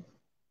pín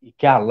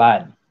ìkẹ́ Allah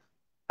ni.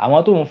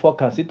 àwọn tó ń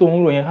fọkàn sí tó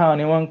ń ròyìn káwọn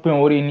ni wọ́n ń pín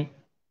orí ni.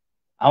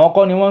 àwọn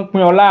kọ́ ni wọ́n ń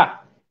pín ọlá.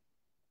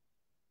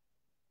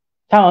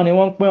 táwọn ni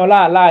wọ́n ń pín ọlá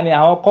Allah ni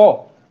àwọn kọ́.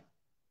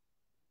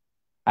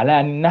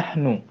 Allah ni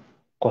nahnu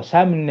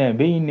qasamna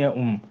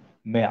baynahum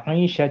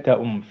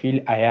ma'ishatahum fil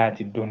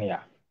hayati dunya.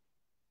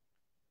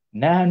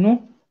 nahnu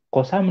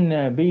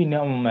qasamna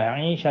baynahum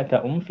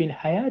ma'ishatahum fil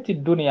hayati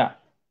dunya.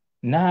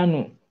 nahnu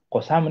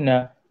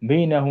qasamna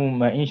baynahum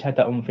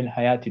ma'ishatahum fil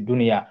hayati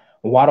dunya.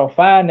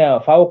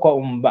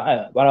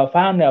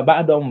 ورفعنا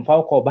بعضهم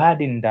فوق بعض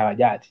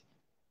درجات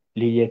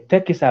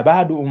ليتخذ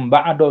بعضهم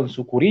بعضا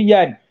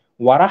سخريا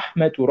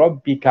ورحمة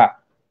ربك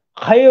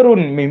خير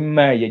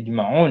مما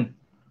يجمعون.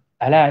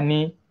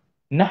 ألا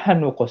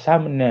نحن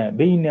قسمنا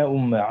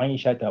بينهم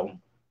معيشتهم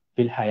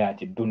في الحياة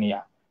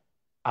الدنيا.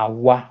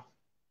 àwa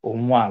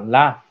òun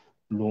Allah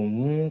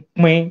lòun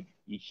pín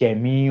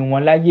ìṣẹ̀mí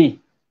wọn láyé.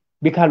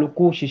 bí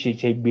kálukú ṣe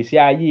ṣe ìgbésí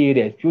ayé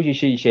rẹ̀ tí ó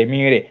ṣe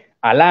ìṣẹ̀mí rẹ̀,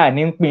 Allah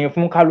ní ń pín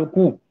fún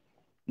kálukú.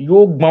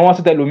 yóò gbọ́n wọ́n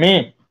sí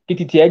tẹlòmíì kí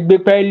titi ẹ gbé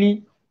pẹ́ẹ́lí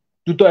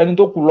tutọ́ ẹni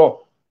tó kù lọ.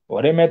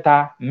 ọ̀rẹ́ mẹ́ta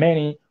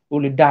mẹ́rin ó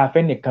lè dá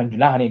afẹ́ nìkan jù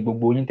láàrin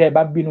gbogbo yín. tẹ́ ẹ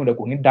bá bínú rẹ̀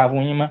kò ní dáa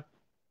fún yín mọ́.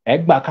 ẹ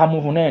gbà kámú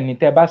fún náà ni.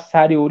 tẹ́ ẹ bá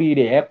sáré orí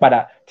rẹ̀ ẹ padà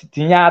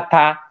títí yín á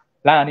ta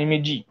láàrin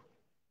méjì.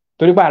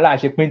 torí pé Allah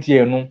ṣe pín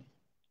tiẹ̀ nu.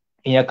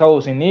 èèyàn kan ò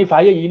sì ní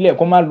fàyè yìí lẹ̀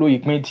kó má lo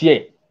ìpín tiẹ̀.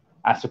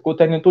 àsìkò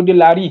tẹni tó dé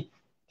lárí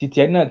títí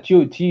ẹ náà tí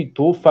ò tí ì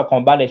tó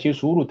fọkànbalẹ̀ ṣe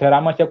sùúrù tẹra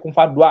mọ́ṣẹ́ kún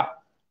fàdúà.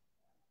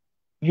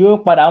 yóò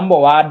padà ń bọ̀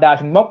wá dáa,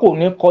 ṣùgbọ́n kò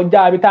ní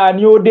kọjá ibi tá a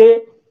ní ó dé.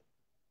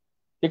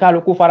 kí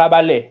kálukú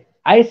farabalẹ̀.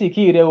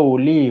 àìsíkí rẹ ò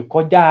lè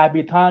kọjá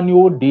ibi tá a ní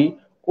ó dé.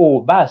 o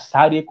bá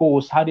sáré kó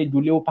o sáré ju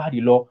léopard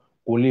lọ,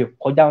 kò lè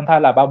kọjá ohun tá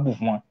a là bá bù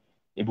fún ọ.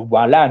 ìbùbù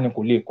Allah ni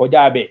kò lè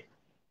kọjá bẹ̀.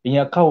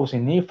 èèyàn kan ò sì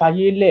ní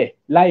fayé lẹ̀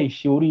láì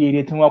ṣe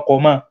oríire tí wọ́n kọ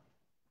mọ́.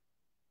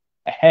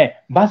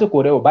 básìkò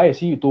rẹ ò báyìí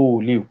sí ìtò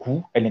ò lè kú,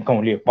 ẹnìkan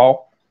ò lè pa ọ́.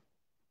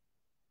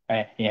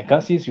 èèyàn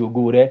kan sì sí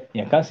ògo rẹ,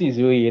 èèyàn kan sì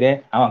sí oyè rẹ,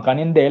 àwọn kan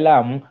ní ń dẹ ẹ́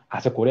láàmú.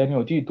 àsìkò rẹ ni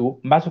ò tí ì tó.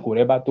 básìkò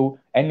rẹ bá tó,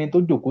 ẹni tó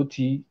jókòó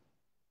ti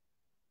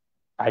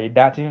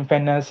àìdá tí ń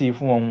fẹ́ náà sí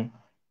fún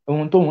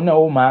ohun tóun náà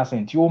ó máa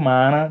sìn, tí ó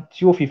máa rán,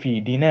 tí ó fi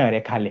ìdí náà rẹ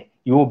kalẹ̀,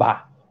 yóò bá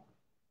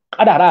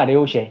kádàrá rẹ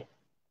ó ṣẹ.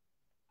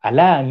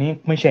 Allah ní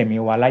pínṣẹ̀ mi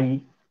wà láyé.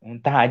 ohun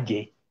tá a jẹ,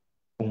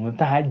 ohun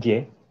tá a jẹ,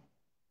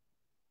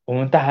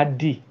 ohun tá a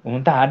dì,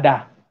 ohun tá a dà,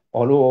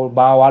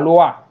 ọba wa ló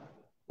wà.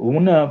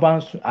 òun náà bá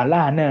ń sọ,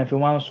 Allah náà fi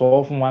wá ń sọ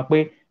fún wa pé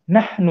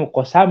nahnu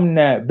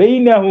qasamna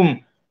baynahum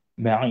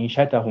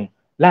ma'ishatahum.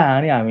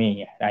 láàárín àwọn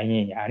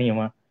èèyàn àárín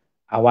wọn,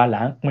 àwa là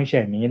ń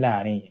pínṣẹ̀ mi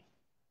láàárín yẹn.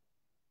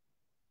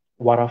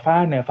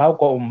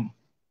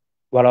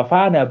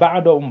 ورفعنا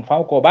بعضهم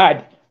فوق بعض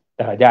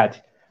درجات.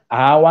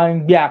 àwa ń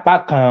gbé apá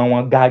kan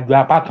wọn ga ju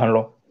apá kan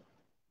lọ.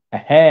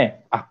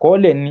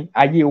 àkọọ́lẹ̀ ni,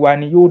 ayé wa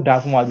ni yóò dáa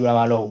fún wa jura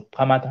wa lọ o.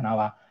 ká má tàn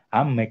wa.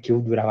 à ń mọ̀ kí ó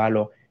jura wa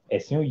lọ,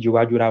 ẹ̀sìn ò yé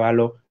wa jura wa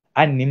lọ,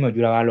 à ń nímọ̀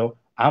jura wa lọ,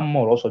 à ń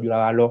mọ̀ ọ̀rọ̀ sọ jura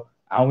wa lọ,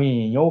 àwọn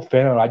èèyàn ò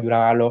fẹ́ràn wa jura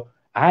wa lọ,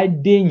 à á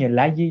dé èèyàn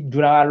láyé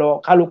jura wa lọ.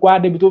 kálukú á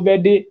débi tó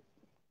fẹ́ dé.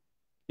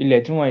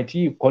 ilẹ̀ tí wọ́n ti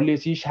kọ́lé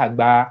sí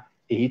ṣàgbà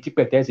èyí tí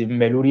pẹ̀tẹ́sì ń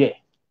bẹ lórí ẹ̀.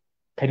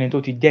 kẹ́ni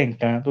tó ti jẹ́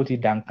nǹkan, tó ti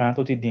dà nǹkan,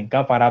 tó ti di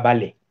nǹkan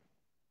farabalẹ̀.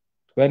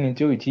 fẹ́ni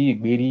tí ò tí ì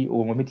gbérí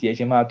ohun bí tiẹ̀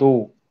ṣe máa tó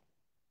o.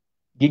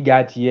 gíga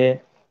tiẹ̀,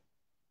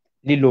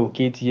 lílo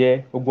òkè tiẹ̀,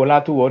 gbogbo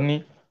látòwọ́ ní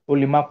ó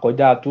lè má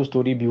kọjá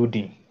 2-story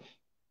building.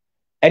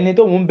 ẹni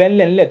tó ń bẹ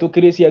ńlẹ̀ tó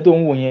kéré sí ẹ tó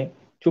ń wò yẹn,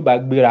 tí ó bá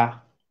gbéra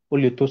ó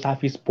lè tó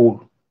surface pole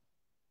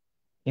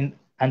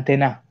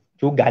antenna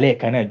tí ó ga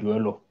lẹ́ẹ̀kan náà jù ọ́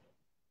lọ.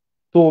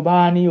 tó o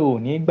bá ní ò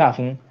ní gbà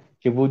fún,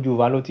 ṣe bójú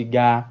wa ló ti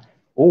ga,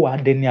 ó wàá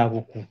dẹni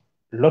àbùkù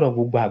lọ́dọ̀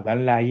gbogbo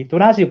àgbáńlá ayé. tó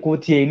lásìkò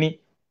tiẹ̀ ní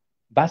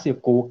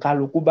básìkò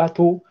kálukú bá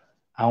tó,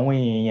 àwọn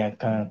èèyàn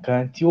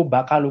kankan tí ó bá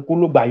kálukú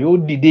ló gbà yóò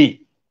dìde.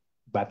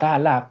 gbàtà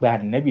aláàpẹ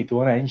ànínẹ́bì tó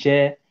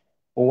ránṣẹ́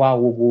ó wá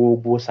wo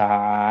gbogbo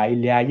sàá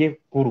ilé ayé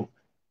kúrò,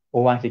 ó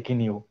wá ń ṣe kí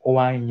ni o, ó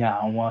wá ń yan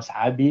àwọn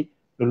sàábé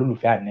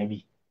lólùfẹ́ ànábì.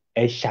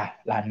 Ẹ̀ṣà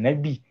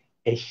lànábì,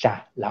 ẹ̀ṣà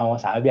làwọn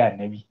sàábé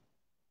ànábì.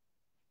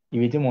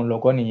 Ibi tí mò ń lọ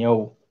kọ́ nìyẹn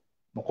o,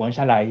 mo kàn ń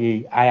ṣàlàyé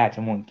àyà tí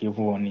mò ń ké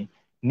fún ọ ni,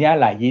 ní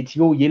àlàyé tí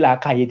ó yé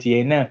làákàyè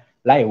tiẹ̀ náà,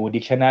 láì wo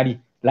dictionary,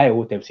 láì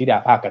wo tẹ̀fsírì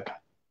àfáà kankan.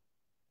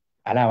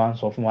 Allah wá ń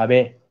sọ fún wa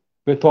bẹ́ẹ̀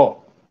pé tọ́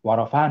wa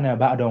rafa'na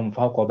ba'dahum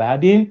fawqa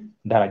ba'din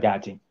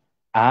darajatin,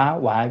 a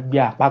wà á gbé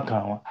apá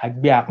kan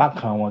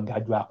wọn ga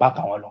ju apá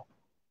kan wọn lọ.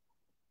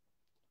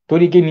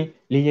 Torí kí ni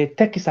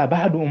liyatakisa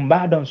ba'duhum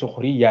ba'dan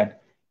sukhriyan,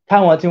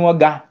 káwọn tí wọ́n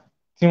ga,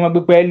 tí wọ́n gbé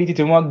pẹ́ẹ́lí,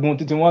 títí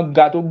wọ́n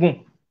ga tó gùn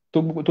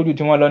tójú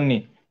tí wọ́n lọ nì,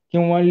 kí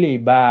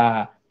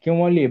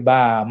wọ́n lè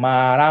bá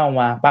máa rá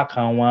àwọn apá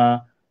kan wọn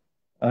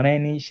rán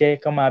níṣẹ́,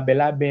 kán máa bẹ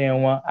lábẹ́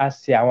wọn, á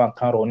ṣe àwọn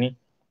kan rọ̀ ni.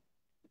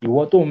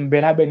 Ìwọ tó ń bẹ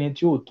lábẹ́ ni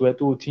tí ò tó ẹ,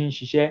 tó ti ń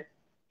ṣiṣẹ́,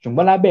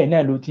 ṣùgbọ́n lábẹ́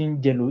náà ló ti ń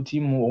jẹ, ló ti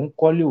ń mu, òun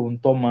kọ́lé, òun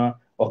tọ́mọ,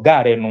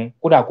 ọ̀gá rẹ̀ nu,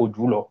 kódà kò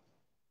jù ú lọ,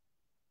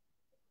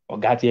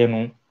 ọ̀gá ti ẹnu.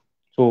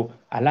 So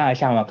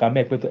aláàṣẹ àwọn kan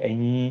bẹ́ẹ̀ pé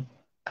ẹ̀yin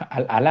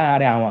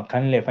aláàárẹ̀ àwọn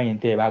kan ńlẹ̀ fẹ́yìn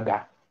tẹ́ ẹ bá ga.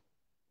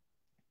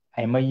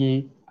 Àìmọye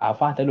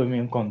àáfàá tẹ́lómi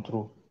ń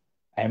control,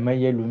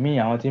 àìmọye ẹlòmíì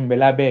àwọn tí ń bẹ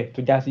lábẹ́ tó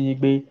já sí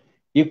pé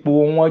ipò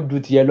wọn ju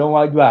tiẹ̀ lọ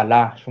wájú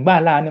Allah, ṣùgbọ́n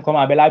Allah ní kó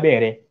máa bẹ lábẹ́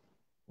rẹ̀.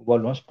 Ìwọ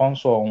ló ń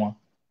sponsor wọn,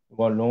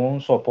 ìwọ ló ń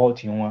support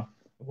wọn,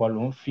 ìwọ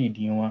ló ń feed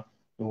wọn,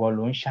 ìwọ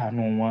ló ń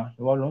ṣàánú wọn,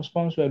 ìwọ ló ń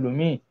sponsor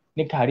ẹlòmíì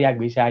ní kárí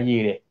àgbésí ayé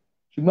rẹ̀.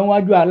 Ṣùgbọ́n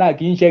wájú Allah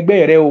kì í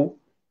ṣẹgbẹ́ rẹ o.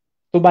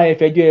 Tó bá yẹ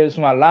fẹjọ́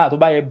ẹ̀sùn Allah, tó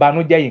bá yẹ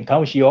banújẹ́, nǹkan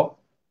ó ṣe ọ́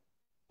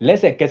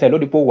lẹ́sẹ̀kẹsẹ̀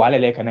lórí pé ó wà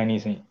lẹ́lẹ́kan náà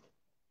nísìnyí.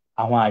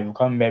 Àwọn àyù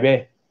kan ń bẹ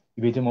bẹ́ẹ̀,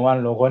 ibi tí mo wá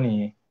ń lọ kọ́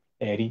nìyẹn.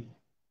 Ẹ̀rí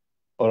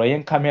ọ̀rọ̀ yẹn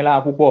ń ká mi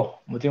lára púpọ̀,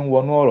 mo ti ń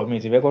wọnú ọ̀rọ̀ mi,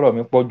 ti fẹ́ kọ́rọ̀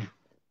mi pọ̀ jù.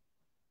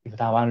 Ibi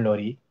tá a wá ń lọ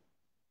rèé,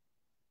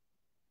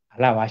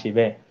 Allah wá ṣe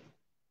bẹ́ẹ̀.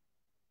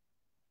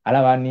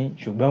 Allah wá ní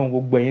ṣùgbọ́n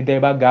gbogbo ẹ̀yin tẹ́ ẹ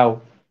bá ga o,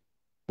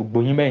 gbogbo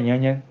yín bẹ́ẹ̀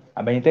yányán,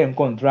 àbẹ̀yin tẹ́ ń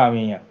control àwọn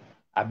èèyàn,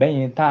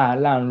 àbẹ̀yin tá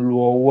Allah ń lo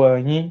ọwọ́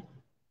yín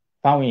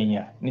fáwọn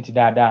èèyàn ní ti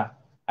dáadáa,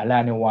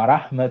 Allah ní wa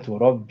rahmatu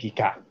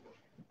rabbika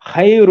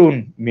khairun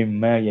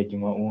mimma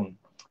yajma'un.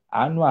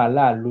 Àánú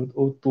Allah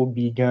ó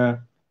tóbi gan.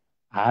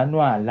 Àánú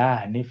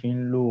Allah ní fi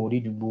ń lóore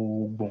ju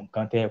gbogbo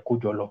nǹkan tẹ́ ẹ kó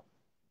jọ lọ.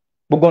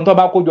 Gbogbo nǹkan tó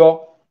bá kó jọ,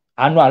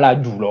 àánú Allah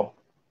jù lọ.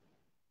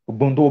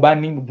 Gbogbo nǹkan tó bá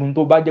ní, gbogbo nǹkan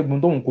tó bá jẹ́, gbogbo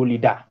nǹkan tó ń kó lè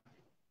dà,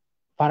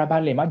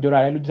 farabalẹ̀, má jọra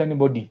rẹ lójú sí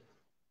anybody,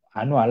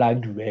 àánú Allah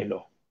jù bẹ́ẹ̀ lọ.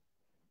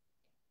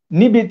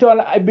 Níbi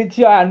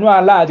tí àánú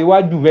Allah ti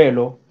wá jù bẹ́ẹ̀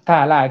lọ,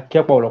 tá Allah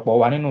kẹ́ pọ̀lọpọ̀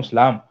wà nínú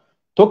Islam,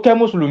 tó kẹ́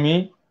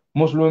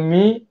mùsùlùmí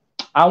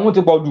àwọn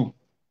ti pọ̀ jù,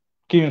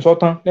 kí n sọ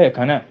tán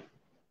lẹ́ẹ̀kan náà.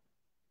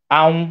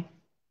 Àwọn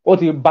ó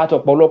ti bá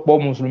tọ̀pọ̀lọpọ̀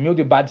mùsùlùmí, ó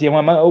ti bá tiẹ̀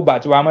wọn, ó bá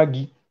tiwa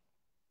mọ́gi.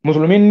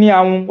 Mùsùlùmí ní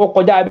àwọn ó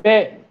kọjá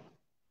bẹ́ẹ̀.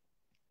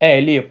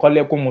 Ẹ lè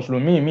kọ́lẹ́kùn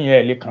mùsùlùmí mi,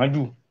 ẹ lè kàn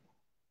jù.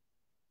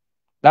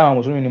 Láwọn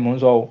mùsùlùmí ni mò ń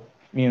sọ o,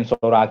 mi ń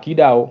sọ̀rọ̀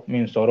àkídà o, mi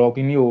ń sọ̀rọ̀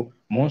kíní o,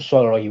 mò ń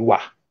sọ̀rọ̀ ìwà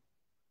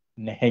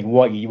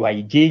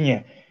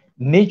ìjéèyàn,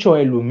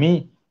 nature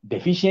ẹlòmíì,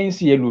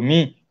 deficiency ẹlòmíì,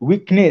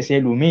 weakness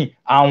ẹlòmíì,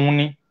 àwọn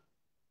ni.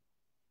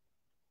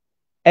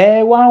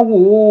 Ẹ wá wò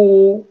ó,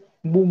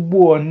 gbogbo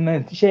ọ̀nà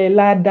iṣẹ́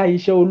ládá,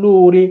 iṣẹ́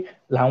olóore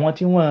làwọn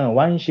tí wọ́n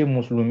wá ń ṣe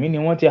mùsùlùmí ni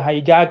wọ́n ti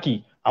hijack.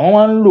 Àwọn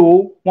wá ń lò ó,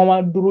 wọ́n wá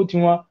dúró tí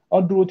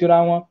wọ́n dúró tira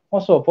wọn,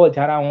 wọ́n support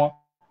ara wọn,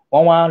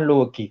 wọ́n wá ń lo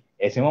òkè,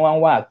 ẹ̀sìn wọn wá ń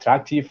wá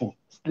attractive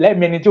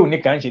lẹ́mìí tí ò ní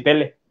kàn ń ṣe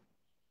tẹ́lẹ̀.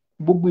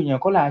 Gbogbo èèyàn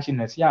kọ́ là á ṣe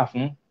nàṣíà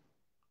fún,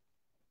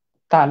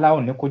 tá a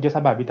láwọn ní kó jẹ́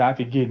sábàbí tá a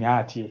fi gé ní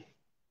àti ẹ̀.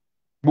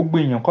 Gbogbo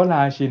èèyàn kọ́ là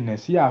á ṣe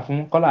nàṣíà fún,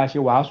 kọ́ là á ṣe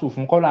wàásù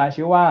fún, kọ́ là á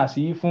ṣe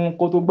wáàsí fún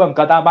kó tó gbọ́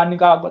nǹkan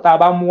tá a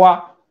bá mú wá.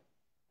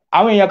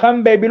 Àwọn èèyàn kan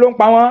ń bẹ, ibi ló ń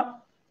pa wọ́n,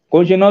 kò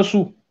ń ṣe náà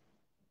sùn.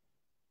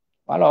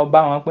 Wọ́n lọ bá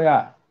wọn pé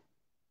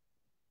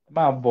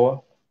máa bọ̀,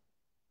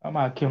 wọ́n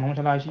máa kírun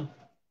mọ́ṣáláṣí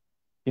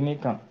kíní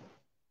kan,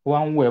 wọ́n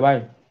á ń wò ẹ̀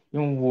báyìí,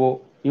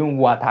 ń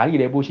wo àtàrí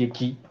rẹ̀ bó ṣe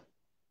kí,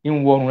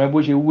 ń wo ọrùn rẹ̀ bó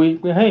ṣe wé,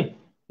 pé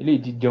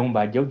eléyìí ti jẹun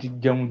bàjẹ́, ó ti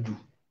jẹun jù.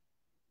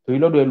 Torí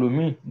lọ́dọ̀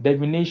ẹlòmíì,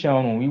 definition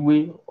ọrùn wíwé,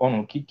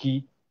 ọrùn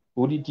kíkí,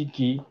 orí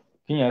kíkí,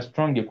 kíyàn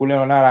strong kó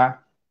lẹ́ran lára,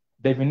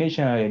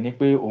 definition rẹ̀ ni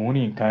pé òun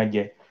rí nǹkan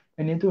jẹ.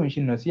 Ẹni tó ń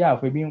ṣe nà sí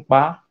àfọ, ebi ń pa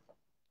á,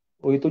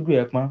 oye tójú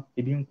ẹ̀ pọ́n,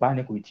 ebi ń pa á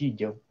ni kò tí ì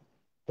jẹun.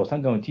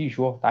 Tọ̀sán gan ò tí ì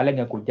ṣọ́, tálẹ́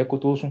gan kò jẹ́ kó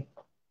tó sùn.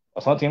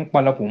 Ọ̀sán ti ń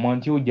pọn lọ, kò mọ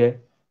ohun tí ó jẹ.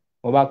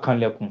 Wọ́n bá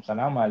kanlẹ̀kùn,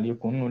 sàlámù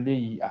àlékún nínú ilé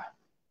yìí.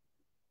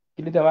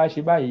 Kí ló dé wá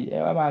ṣe báyìí? Ẹ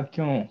wá máa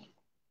kírun,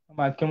 wọ́n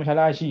máa kírun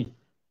mọ́ṣáláṣí.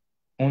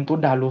 Ohun tó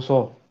dáa ló sọ,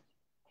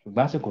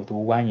 ṣùgbọ́n àsìkò tó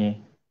wá yẹn,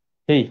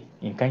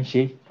 nǹkan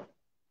ṣe.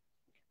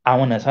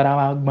 Àwọn Nàsárà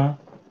wá gbọ́n,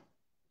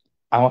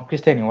 àwọn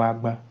Kírísítẹ̀nì wá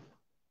gbọ́n,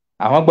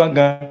 àwọn gbọ́n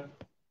gan.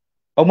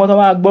 Ọgbọ́n tó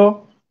wá gbọ́,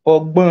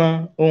 ọgbọ́n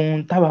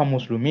ohun táwa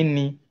mùsùlùmí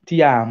ni tí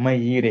a mọ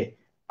iyì rẹ̀,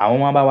 àwọn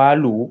máa bá wa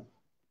lò ó.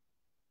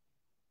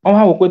 Wọ́n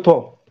wá wò pé tọ̀,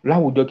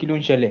 láwùjọ kí ló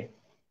ń ṣẹlẹ̀,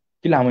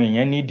 kí làwọn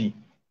èèyàn nídìí,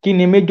 kí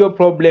ni major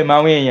problem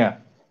àwọn èèyàn?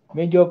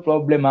 Major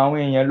problem àwọn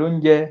èèyàn ló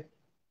ń jẹ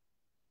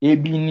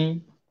ebi ní,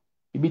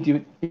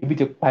 ebi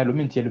ti pa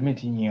ẹlòmíì ti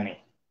yìnrìn.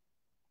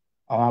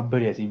 Àwọn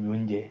abẹ́rẹ́ sí ibi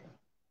oúnjẹ,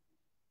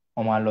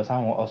 wọ́n máa lọ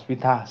sáwọn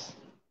hospitals,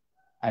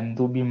 àní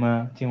tó bímọ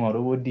tí wọ́n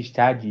rówó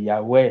discharge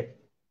ìyàwó ẹ̀,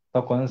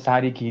 tọkọ ń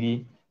sáré kiri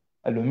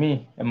ẹlòmíì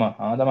ẹ mọ̀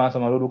àwọn tó máa ń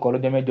sọmọ lórúkọ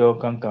lọ́jọ́ mẹ́jọ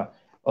kankan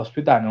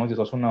hospital ni wọ́n ti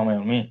sọ súnà ọmọ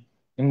ẹ̀mí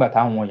nígbà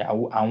táwọn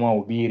ìyàwó àwọn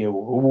òbí rẹ̀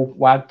owó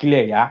wá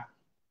kílẹ̀ yá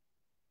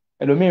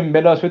ẹlòmíì ń bẹ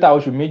lọ hospital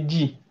oṣù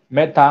méjì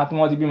mẹ́ta tí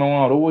wọ́n ti bímọ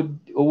wọn rówó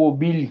owó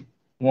bíìlì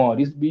wọn ò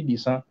rí bíìlì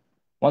san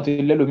wọ́n ti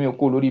lẹ́lòmíì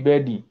kó lórí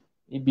bẹ́ẹ̀dì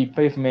ibi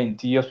pavement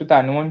hospital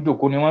ni wọ́n ń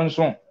jòkó ni wọ́n ń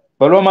sùn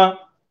pẹ̀lú ọmọ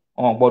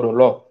wọn gbọ́dọ̀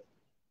lọ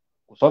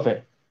kò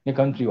sọ́fẹ̀ẹ́ ní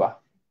country wa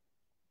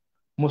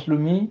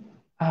mùsùlùmí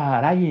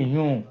àráyè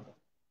yún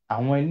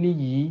àwọn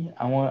eléyìí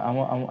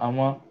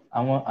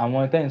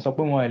àwọn tẹ́ ń sọ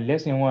pé wọn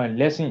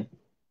lẹ́sìn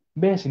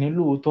bẹ́ẹ̀ sì ni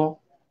lóòótọ́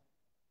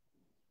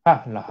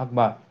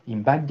làágbà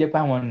ìbá jẹ́ pé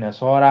àwọn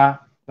nẹ̀sọ́ra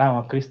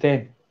láwọn christian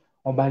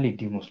wọ́n bá lè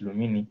di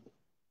mùsùlùmí ni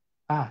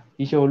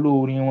iṣẹ́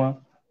olóore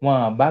wọn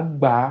bá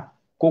gbà á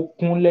kó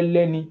kún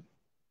lẹ́lẹ́ ni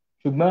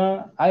ṣùgbọ́n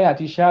àyà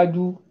ti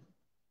ṣáájú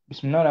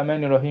bismillahir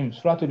rahmanir rahim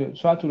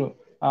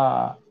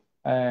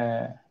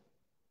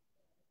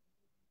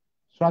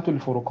suratul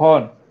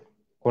furqan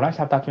Quran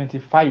chapter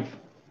 25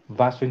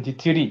 verse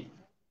 23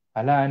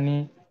 Allah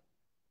ni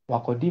wa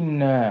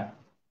qadimna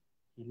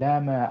ila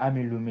ma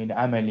amilu min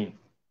amalin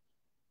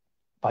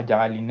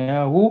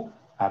faja'alnahu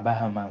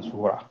abahan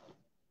mansura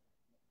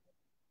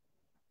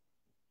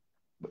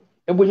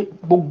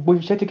gbogbo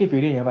iṣẹ́ tí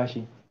kèfèrí yẹn bá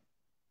ṣe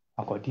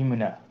wa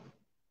qadimna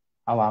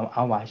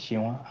àwa ṣe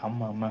wọn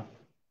àmọ́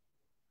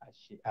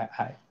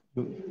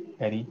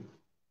ẹ̀rí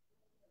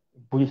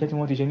gbogbo iṣẹ́ tí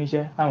wọ́n ti ṣe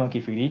níṣẹ́ àwọn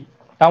kèfèrí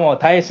táwọn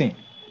ọ̀tá ẹ̀sìn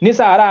ní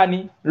sàárà ni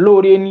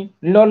lóore ni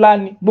lọ́lá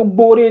ni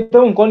gbogbo oore tó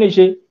nǹkan lè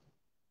ṣe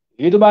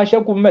èyí tó bá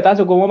ṣẹ́kù mẹ́ta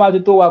sọ̀kọ̀ wọ́n bá ti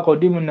tó wa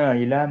qadimna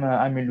ila ma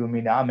amilu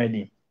min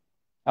amalin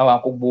àwọn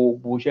àkó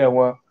gbogbo iṣẹ́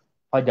wọn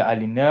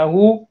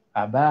faja'alnahu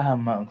abahan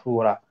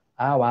mansura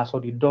àwọn aṣọ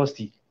di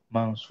dọ́ọ̀sì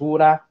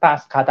mansura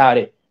tàṣkátà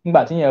rẹ̀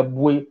nígbà tí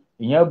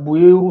ìyẹn bu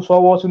eérú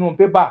sọ́wọ́ sínú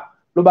pépà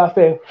ló bá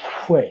fẹ́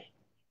fún ẹ̀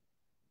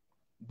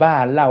bá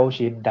àlá ó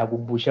ṣe da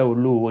gbogbo iṣẹ́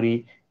olóore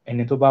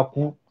ẹni tó bá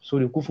kú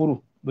sórí kúfúrù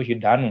bó ṣe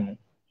dànù nù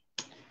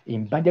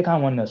ìbájẹ́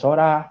káwọn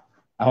nẹ̀sọ́ra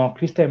àwọn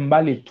christian bá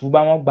lè túbá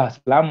wọ́n gba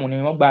ìsìlámù ni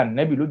wọ́n gba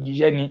ànábì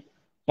lójíṣẹ́ ni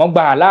wọ́n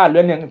gba aláàlú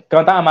ẹni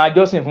kan táwọn máa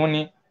jọ́sìn fún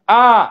ni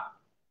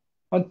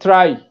wọ́n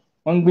try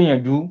wọ́n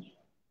gbìyànjú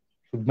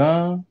ṣùgbọ́n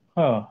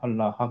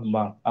Allahu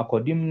akbar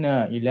aqadimna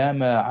ila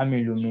ma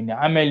amilu min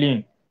amalin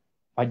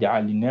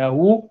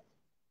faja'alnahu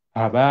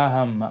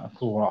abahan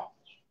mansura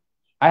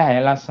àyà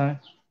yẹn lásán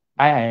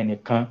àyà yẹn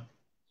nìkan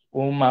ó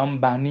máa ń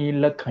ba ní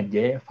lọ́kàn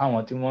jẹ́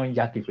fáwọn tí wọ́n ń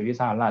ya kèfèrí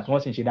sáàlá tí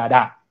wọ́n sì ń ṣe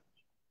dáadáa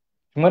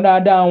ṣùgbọ́n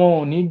dáadáa wọn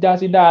ò ní já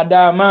sí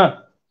dáadáa mọ́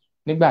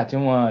nígbà tí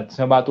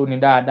wọ́n bá tó ní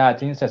dáadáa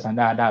tí ń sẹ̀san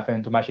dáadáa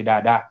fẹ́ni tó bá ṣe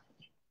dáadáa.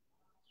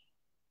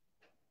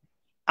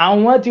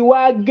 àwọn ti wá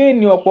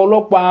géènì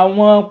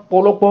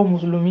ọ̀pọ̀lọpọ̀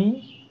mùsùlùmí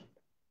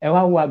ẹ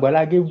wá wo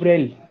àgbàlá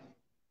Gabriel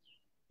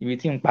ibi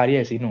tí ń parí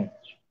ẹ̀ sínú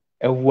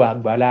ẹ wo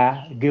àgbàlá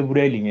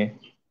Gabriel yẹn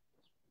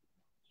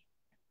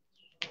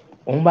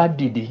òun bá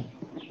dìde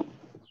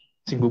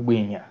sí gbogbo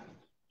èèyàn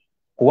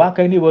kò wá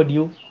kẹ́ anybody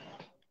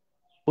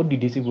ó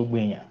dìde sí gbogbo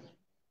èèyàn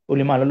ó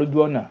lè máa lọ lójú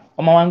ọ̀nà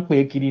ọmọ wa ń pè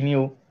é kiri ní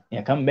o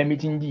èèyàn kan bẹ́ẹ̀ mi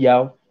ti ń jìyà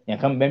o èèyàn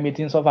kan bẹ́ẹ̀ mi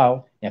ti ń sọ́fà o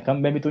èèyàn kan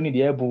bẹ́ẹ̀ mi tó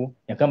nídìí ẹ̀bù o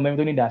èèyàn kan bẹ́ẹ̀ mi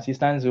tó nídìí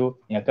assistance o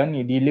èèyàn kan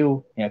nídìí ilé o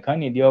èèyàn kan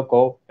nídìí ọkọ̀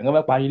o èèyàn kan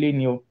bẹ́ẹ̀ parí ilé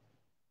ni o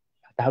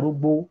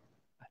àtàrúgbó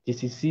àti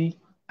sisi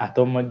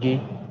àtọmọge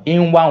ń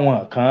wá àwọn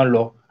kan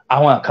lọ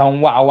àwọn kan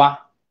ń wá wá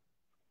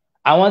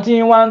àwọn tí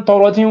ń wá ń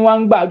tọrọ tí ń wá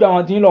ń gbàjọ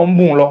àwọn tí ń lọ ń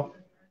bùn lọ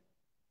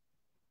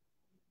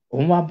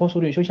òun wá bọ́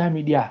sórí social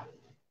media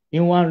ń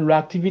wá ń lo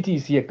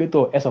activities ẹ̀ pé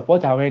tọ̀ ẹ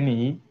support àwọn ẹni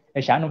yìí ẹ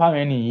ṣàánú fáwọn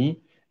ẹni yìí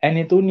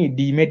ẹni tó ní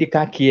di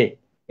medical care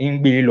ń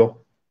gbé lọ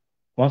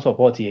wọ́n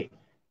support ẹ̀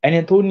ẹni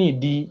tó ní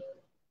di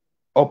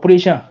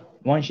operation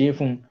wọ́n ń ṣe é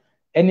fún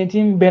ẹni tí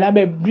ń bẹ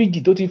lábẹ́ bíríìjì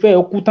tó ti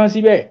fẹ́ kú tán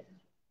síbẹ̀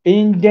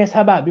ń jẹ́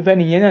sábà bí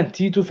fẹ́ni yẹn náà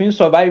tí tún fi ń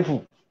survive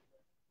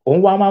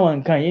òun wá máwọn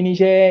nǹkan yìí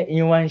níṣẹ́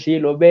ìyẹn wá ń ṣe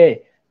lọ bẹ́ẹ̀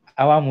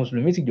àwa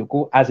mùsùlùmí sì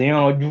jókòó a sì ń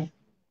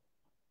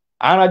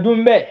ranjú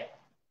ń bẹ̀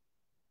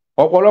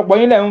ọ̀pọ̀lọpọ̀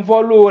yín lẹ̀ ń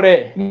follow rẹ̀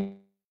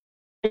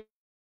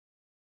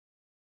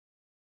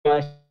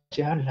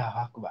ṣe Allahu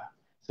Akbar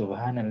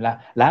subhanallah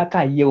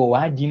làákàyè ò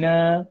wá jiná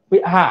pé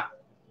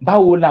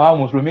báwo làwọn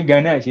mùsùlùmí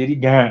gan náà ṣe rí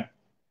gan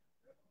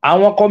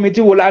àwọn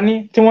kọmitì wo la ní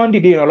tí wọ́n ń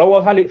dìde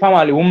ìrànlọ́wọ́ fáwọn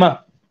àlèhùnmọ̀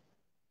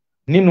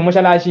nínú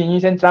mọ́ṣáláṣí yín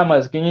central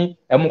mosque yín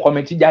ẹ mú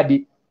kọmitì jáde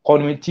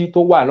kọmitì tó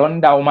wà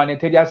lọ́ndà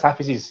humanitarian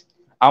services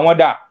àwọn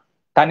dà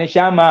tani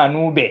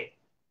ṣáàmánú bẹ̀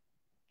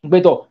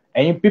pẹ́tọ̀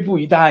ẹ̀yin pípù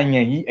yìí tá a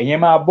yàn yìí ẹ̀yin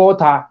máa bọ́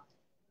ta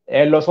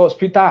ẹ lọ sí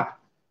hospital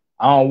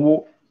àwọn wo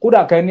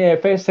kódà kan ní ẹ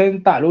fẹ́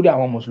sẹ́ńtà lórí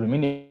àwọn mùsùlùmí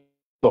ní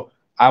tọ̀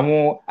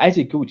àwọn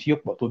ICK ò tí ì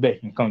pọ̀ tó bẹ́ẹ̀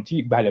nǹkan tí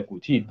ìgbàlẹ̀ kò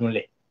tí ì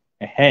dúnlẹ̀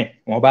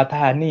wọn bá tá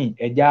a ní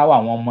ẹja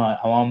àwọn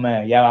ọmọ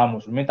ẹ̀yà wa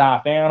mùsùlùmí tá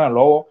a fẹ́ ràn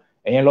lọ́wọ́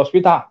ẹ̀yin lọ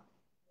hospital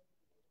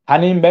a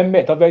ní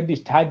bẹ́ẹ̀ tó fẹ́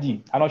discharge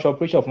a lọ ṣe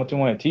operation fún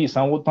tiwọn ẹ̀ tí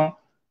ìsanwó tán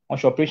wọ́n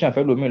ṣe operation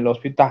fẹ́ lómi lọ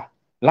hospital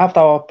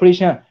after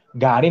operation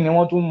gàárì ni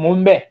wọ́n tún mú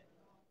ń bẹ̀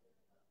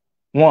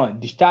wọn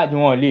discharge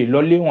wọn lè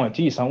lọlé wọn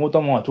tí ìsanwó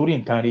tán wọn tó rí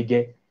nǹkan rí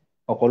jẹ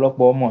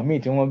ọ̀pọ̀lọpọ̀ ọmọ míì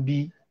tí wọ́n bí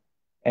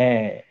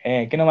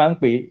kí ni wọ́n máa ń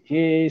pè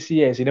é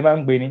ṣé cs ni wọ́n máa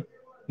ń gbé ni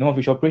wọ́n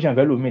fi ṣe operation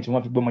fẹ́ lómi tí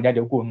wọ́n fi gbé ọmọ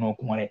jáde kúrò nínú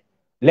okùn rẹ̀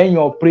lẹ́yìn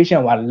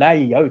operation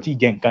wàláhì ìyá ò tí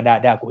jẹ nǹkan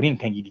dáadáa kò rí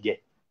nǹkan gidi jẹ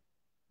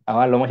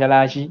àwa lọ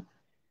mọ́ṣáláṣí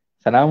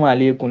sàlámù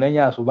àlékún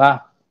lẹ́yìn àṣùbà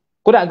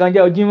kódà gan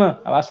jẹ́ Jímọ̀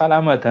àwa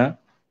sálámù tán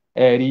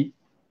ẹ̀rí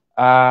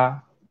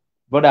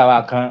bọ́dà wa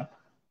kan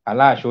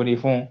aláàṣọre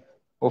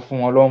ó fún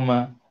wọn lọ́mọ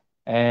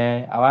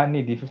àwa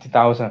nídìí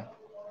 50,000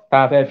 tá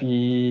a fẹ́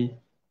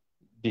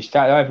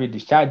fi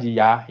discharge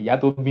ìyá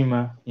tó bímọ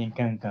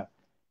nǹkan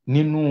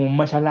nínú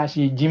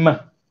mọ́ṣáláṣí Jímọ̀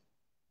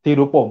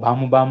tèrò pọ̀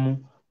bámúbámú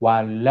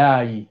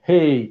wàláhì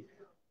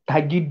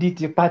tagídí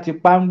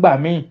tipátipá ń gbà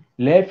mí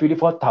lẹ́ẹ̀fì rí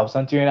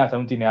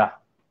 4,370 naira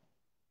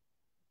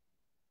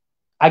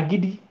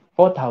agídí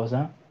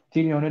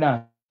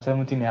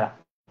 4,370 naira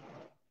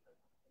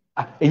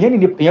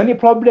èyàn ní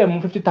problem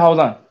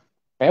 50,000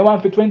 ẹ̀ wá ń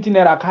fi 20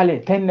 naira kalẹ̀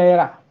 10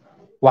 naira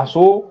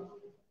wàsó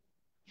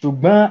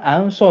ṣùgbọ́n à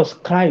ń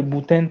subscribe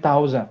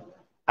 10,000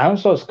 à ń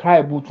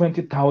subscribe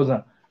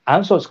 20,000 à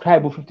ń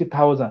subscribe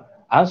 50,000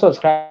 à ń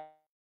subscribe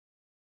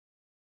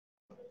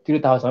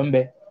 3,000 ń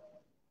bẹ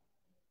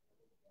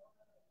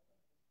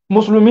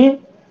mùsùlùmí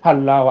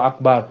Allahu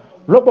Akbar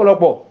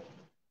lọ́pọ̀lọpọ̀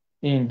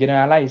in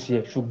generalize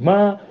ẹ̀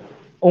ṣùgbọ́n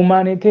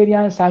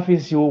humanitarian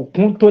service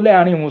òkun tó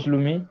lẹ́àrin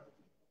mùsùlùmí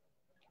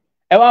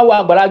ẹ wá wo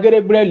Àgbàlá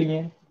Gabriel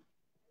yẹn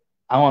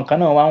àwọn kan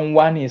náà wá ń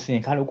wá ní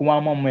ìsìn kálukú wá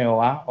mọ́ ọmọ ẹ̀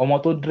wá ọmọ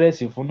tó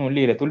dírẹ́sì fún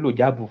ilé rẹ̀ tó lò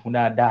jáàbù fún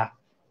dáadáa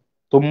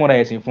tó múra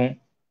ẹ̀sìn fún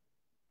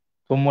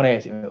ó múra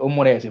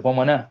ẹ̀sìn fún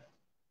ọmọ náà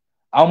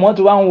àwọn ọmọ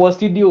tí wá ń wọ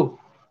studio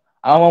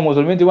àwọn ọmọ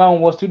mùsùlùmí tí wá ń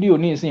wọ studio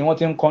ní ìsìn wọ́n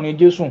ti ń kọrin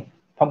Jésù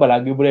f'Àgbàlá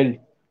Gabriel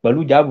pẹ̀lú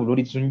jáàbù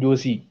lórí tún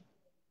Jósì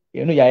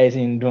inú ìyá ẹ̀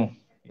sì ń dùn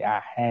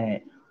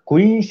kò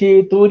í ṣe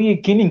torí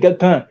kíní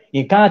kankan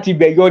nǹkan àti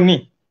bẹ̀yọ ni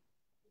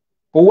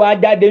kò wá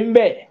jáde ń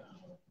bẹ̀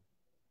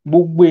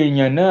gbogbo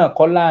èèyàn náà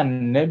kọ́lá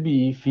ànábì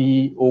fi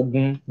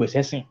ogun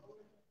pèsè sìn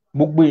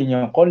gbogbo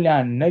èèyàn kọ́lá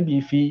ànábì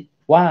fi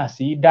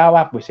wáàsí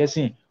dáwà pèsè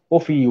sìn ó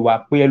fi ìwà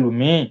pè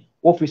ẹlòmíì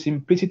ó fi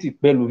simplicity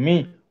pè ẹlòmíì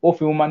ó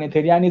fi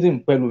humanitarianism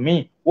pè ẹlòmíì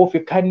ó fi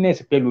kindness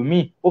pè ẹlòmíì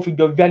ó fi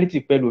joviality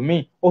pè ẹlòmíì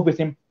ó fi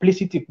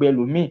simplicity pè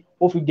ẹlòmíì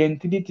ó fi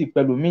gentility pè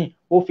ẹlòmíì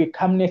ó fi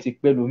calmness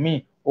pè ẹlòmíì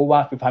ó wá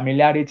fi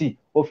familiarity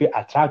ó fi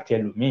attract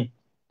ẹlòmíì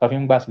tó fi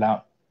ń gbà Islam.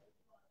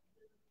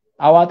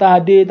 àwa tá a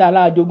dé tá a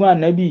láàjogún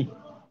ànábì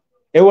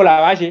èwo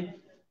làwa ṣe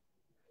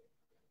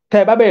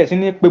tẹ́ ẹ bá bẹ̀rẹ̀ sí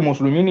ní pé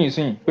mùsùlùmí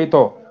nìsín pé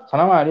tọ̀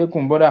sàlámù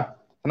àlékún bọ́dà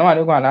sàlámù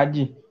àlékún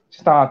aláàjì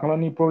sísá wa kan lọ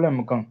ní problem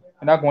kan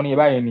ẹ̀dákun wọn ní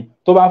ìbáyé ni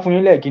tó bá fún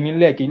yín lẹ́ẹ̀kíní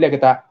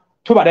lẹ́ẹ̀kẹta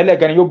tó bá dé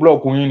lẹ́ẹ̀kẹrin yóò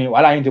blọọkù yín ni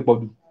wàhálà yín ti pọ̀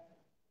jù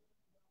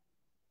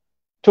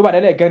tó bá dé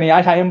lẹ́ẹ̀kẹrin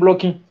aṣá yín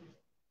blocking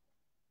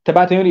tẹ́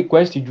bá ti ń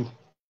request jù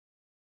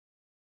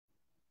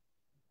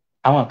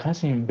àwọn kan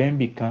sì ń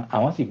bẹ́ńbì kan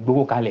àwọn sì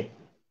gbowó kalẹ̀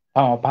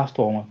fáwọn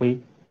pásítọ̀ wọn pé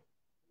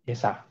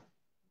yẹ́sà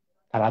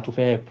tàlà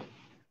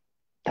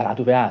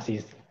tó fẹ́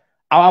assist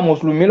àwa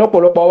mùsùlùmí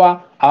lọ́pọ̀lọpọ̀ wa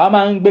àwa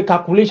máa ń gbé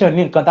calculation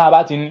ní nǹkan tá a bá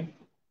ti ní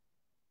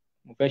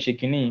mo fẹ́ ṣe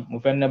kínní mo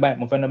fẹ́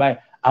ná báyìí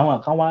àwọn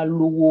kan wá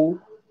lówó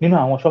nínú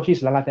àwọn churches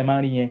lálátẹ máa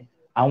ń rí yẹn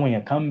àwọn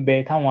èèyàn kan ń bẹ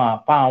táwọn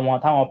àpá wọn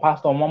táwọn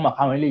pásítọ̀ wọn mọ̀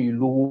káwọn eléyìí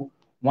lówó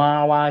wọ́n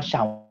á wá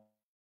ṣàwọn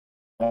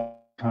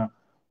kan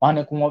wọ́n á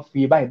ní kí wọ́n fi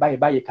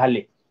báyìí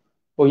kalẹ̀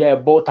ó yẹ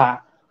bọ́ ta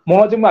mo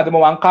rántí nígbà tí mo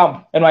wà ń camp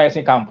NYSC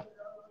camp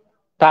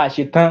tá a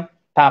ṣe tán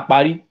tá a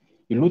parí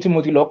ìlú tí mo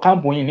ti lọ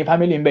camp yìí ní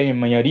family ń bẹ yìí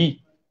mọ̀yàn rí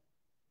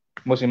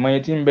mo sì mọ iye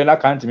tí ń bẹ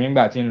lákàntì mi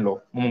nígbà tí ń lọ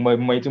mo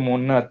mọ iye tí mo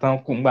ná tán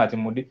kù nígbà tí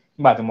mo dé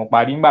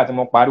nígbà tí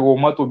mo parí owó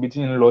mọ́tò bí tí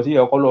ń lọ sí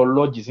ẹ̀kọ́ lọ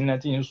lọ́ọ̀jì sínú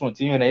tí ń sùn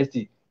tí ń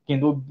rẹ́sì kí n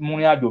tó mú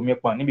ní àjò mi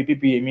pọ̀n níbi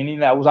pípé èmi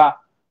nílẹ̀ Haúsá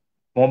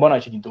mo bọ́nà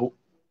ṣe jìn tó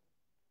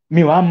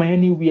mi wàá mọ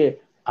anywhere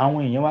àwọn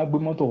èèyàn wá gbé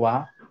mọ́tò wá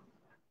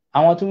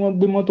àwọn tí wọ́n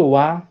gbé mọ́tò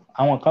wá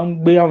àwọn kan ń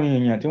gbé àwọn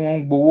èèyàn tí wọ́n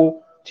ń gbowó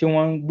tí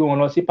wọ́n ń gbé wọn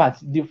lọ sí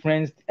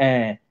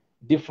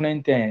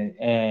different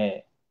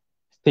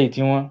state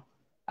wọn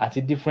àti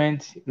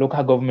different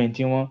local government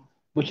wọn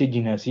bó ṣe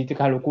jìnnà sí tí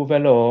kálukú fẹ́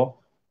lọ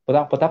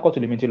Port Harcourt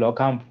lèmi ti lọ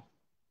camp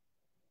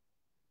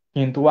kí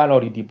n tó wá lọ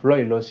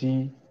redeploy lọ sí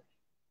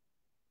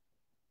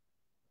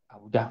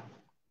Abuja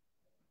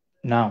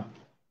now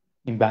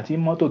ìgbà tí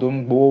mọ́tò tó ń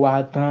gbowó wá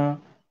tán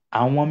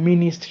àwọn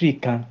ministry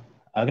kan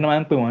àwọn kí wọ́n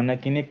máa ń pè wọ́n ná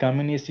kíní kan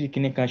ministry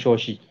kíní kan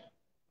ṣọ́ọ̀ṣì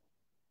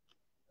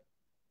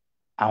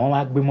àwọn wá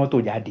gbé mọ́tò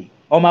jáde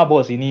ọmọ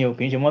bọ́ọ̀sì ni o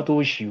kì í ṣe mọ́tò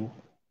òṣì o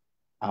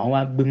àwọn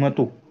wá gbé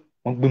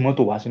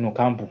mọ́tò wá sínú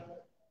kámpù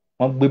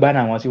wọ́n gbé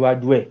bánà wọn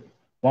síwájú ẹ̀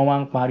wọ́n wá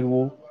ń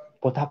pariwo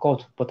Port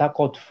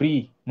Harcourt free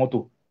mọ́tò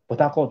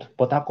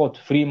Port Harcourt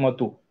free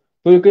mọ́tò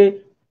torí pé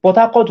Port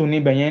Harcourt ní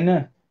ibẹ̀ yẹn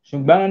náà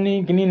ṣùgbọ́n ní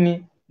kíní ni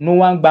no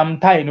one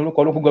gbamtai ní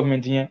orúkọ local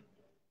government yẹn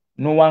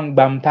no one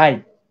gbamtai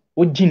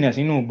ó jìnnà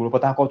sínú ìgboro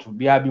Port Harcourt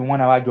bí i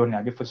 1 hour journey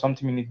àbí for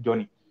something minute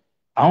journey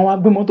àwọn wá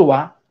gbé mọ́tò wá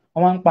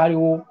wọ́n wá ń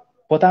pariwo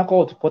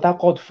Port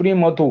Harcourt free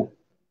mọ́tò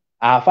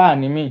àáfàá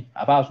ni mí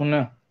àáfàá súnà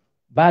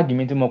báàgì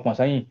mi tí mo pọ̀n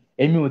sẹ́yìn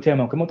èmi ò tẹ́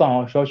mọ̀ pé mọ́tò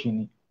àwọn ṣọ́ọ̀ṣì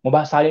ni mo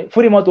bá sáré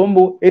free mọ́tò ń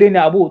bo eré ní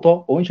àbó òótọ́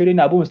òun ṣeré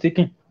ní àbó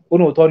òstíkìn ó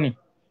ní òótọ́ ni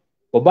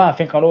bọ̀bá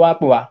àfin kan ló wá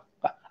pè wá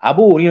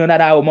àbó òríran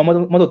dáadáa o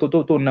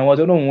mọ́tò tó náwó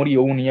tí olóhùn rí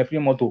òun nìyẹn free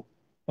mọ́tò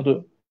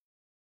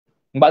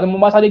ìgbà tí mo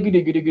bá sáré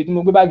gidigidi tí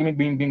mo gbé báàgì mi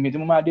gbìngbìn tí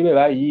mo máa débẹ̀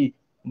báyìí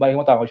mo bá yẹ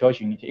mọ́tò àwọn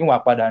ṣọ́ọ̀ṣì ni ìwọ̀n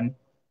àpadà ni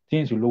tí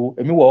n sì lówó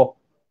èmi wọ̀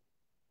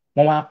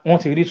wọ́n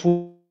ti rí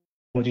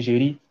mo ti ṣe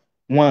rí,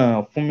 wọ́n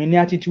fún mi ní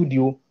attitude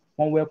o,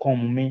 wọ́n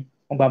welcome mi,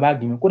 wọ́n gba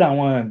báàgì mi, kódà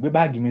wọ́n gbé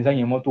báàgì mi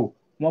sẹ́yìn mọ́tò,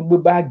 wọ́n gbé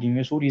báàgì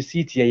mi sórí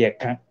síìtì ẹyẹ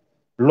kan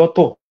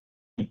lọ́tọ̀,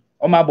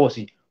 wọ́n máa bọ̀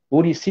sí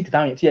orí síìtì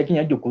tí ẹ kí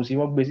yẹn jòkó sí,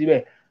 wọ́n gbé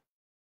síbẹ̀.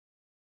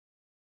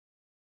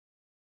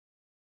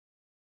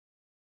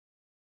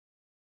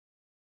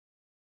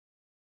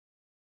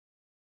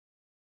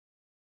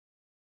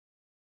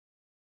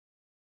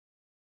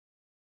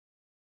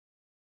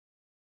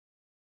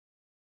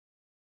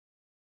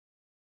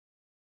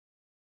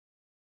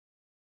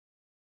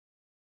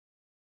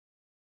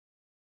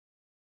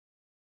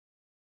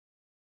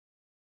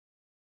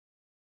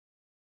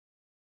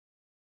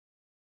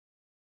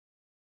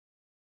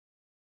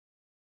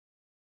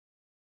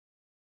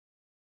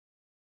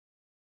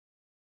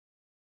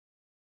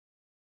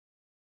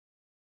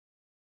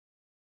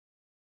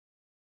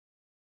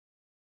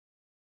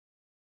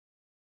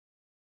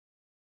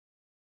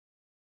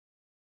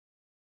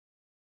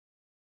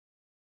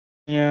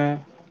 Yan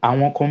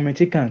àwọn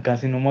kọmitì kankan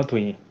sínú mọ́tò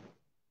yẹn,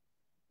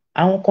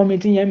 àwọn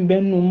kọmitì yẹn ń bẹ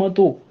nínú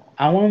mọ́tò,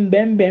 àwọn ń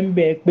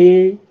bẹ pé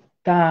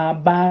tá a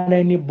bá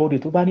rẹ́ni bọ́dì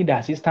tó bá need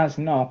assistance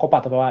náà àwọn kọ́pà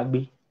tó bá wá gbé,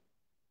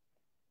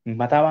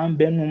 ìgbà tá a wá ń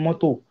bẹ nínú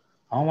mọ́tò,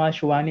 àwọn wá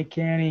ṣe wa ní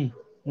kẹrin,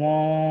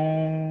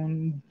 wọ́n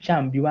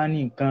ṣàǹbí wá ní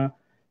nǹkan,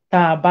 tá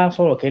a bá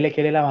sọ̀rọ̀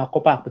kẹ́lẹ́kẹ́lẹ́ láwọn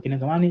kọ́pà pé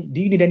kìnìkan wá ní do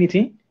you need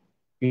anything,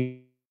 you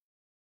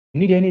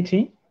need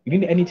anything, you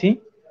need anything,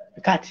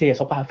 ká tiẹ̀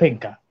sọ pé a fẹ́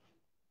nǹkan,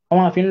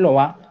 wọ́n á fi ń lọ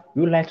wá.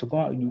 Would you like to go?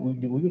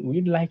 Would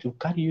you like to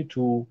carry you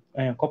to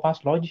Copper's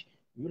Lodge?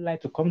 Would you like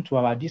to come to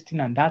our this thing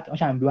and that? Wọ́n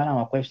ṣàǹbí wá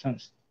láwọn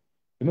questions.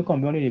 Èmi kàn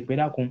bí wọ́n lè pé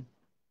dákun,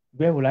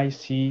 where will I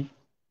see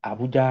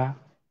Abuja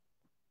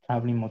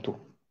travelling motor?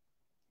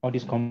 All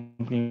these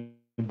company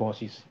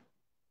bosses,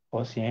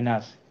 all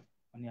Sienas,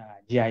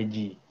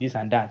 GIG, this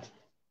and that.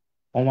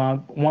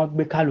 Wọ́n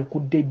gbé kálukú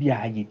débi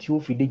ààyè tí ó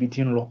fi débi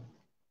tí ń lọ.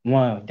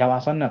 Wọ́n jáwa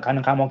sọ́nà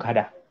kánákámọ́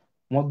kàdà.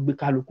 Wọ́n gbé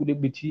kálukú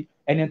débi tí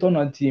ẹni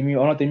tọ́nà ti èmi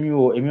ọ̀nà tèmi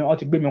o, èmi wọ́n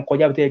ti gbé mi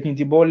kọjá bí tẹ́ kí n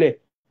ti bọ́lẹ̀.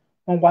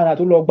 Wọ́n padà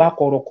tó lọ gbá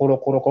kọ̀rọ̀kọ̀rọ̀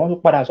wọ́n tó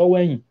padà sọ́wọ́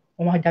ẹ̀yìn.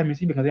 Wọ́n wá já mi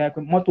síbi kan tó yẹ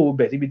pé mọ́tò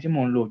bẹ̀ síbi tí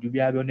mò ń lọ ju bí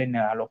abẹ́ọ́dẹ́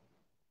náírà lọ.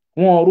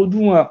 Wọ́n rojú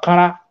wọn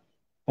kára,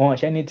 wọ́n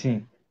ṣẹ́ ní tìǹ.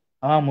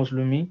 Àwọn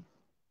mùsùlùmí,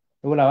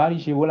 èwo la wá rí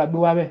ṣe, èwo la gbé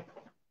wá bẹ́ẹ̀?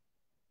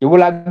 Èwo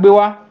la gbé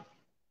wá?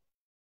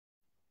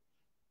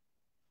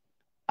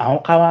 Àwọn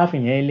káwá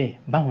fìyẹn lẹ̀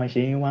báwọn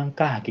ṣe ń wá ń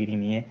káàkiri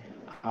nìyẹn.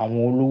 Àwọn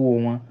olówó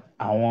wọn,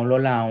 àwọn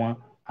ọlọ́lá wọn,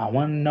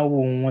 àwọn náwó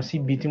wọn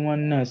síbi tí wọ́n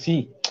ná sí.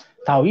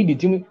 Tàwíìdì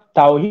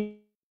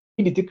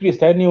tí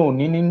kìrìsìtẹ́nì ò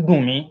ní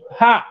dùn mí.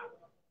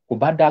 Kò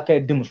bá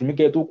dákẹ́ di mùsùlùmí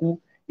kẹ́ tó kú.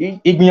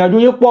 Ìgbìyànjú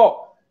yín pọ̀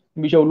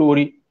níbi iṣẹ́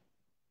olóore.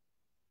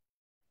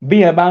 Bí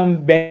yẹn bá ń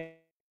bẹ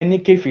ní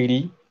kèfèrí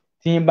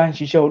tí yín bá ń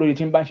ṣiṣẹ́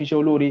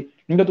olóore,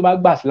 nígbà tó bá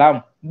gbà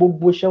Islam,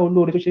 gbogbo iṣẹ́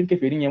olóore tó ṣe ń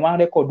kèfèrí yẹn wọ́n á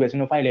rẹ́kọ̀dù ẹ̀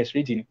sínú fáìlì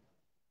ẹ̀sìrìtì ni.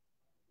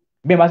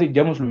 Bí yẹn bá sì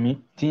jẹ́ mùsùlùmí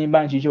tí yín bá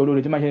ń ṣiṣẹ́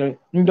olóore tí máa ń ṣe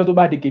nígbà tó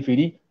bá di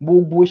kèfèrí,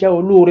 gbogbo iṣẹ́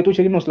olóore tó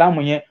ṣe nínú Islam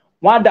yẹn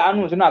wọ́n á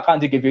dànù sínú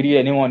àkáǹtì kèfèrí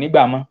rẹ̀ ni wọ́n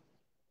nígbà mọ́.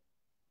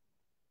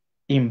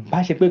 Ìbá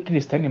ṣe pé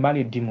kìrìsìtẹ́nì bá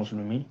lè di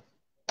mùsùlùmí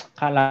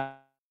kálá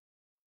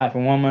àfi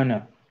wọ́n mọ̀nà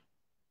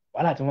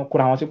wàhálà tí wọ́n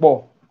kóra wọn sí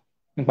pọ̀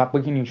nípa pé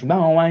kí ni, ṣùgbọ́n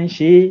àwọn wá ń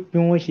ṣe bí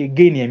wọ́n ṣe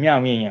géènì ẹ̀mí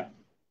àwọn èèyàn,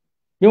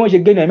 bí wọ́n ṣe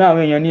géènì ẹ̀mí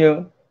àwọn èèyàn ní o,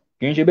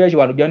 kì í ṣe bẹ́ẹ̀ ṣe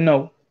wà lójọ́ náà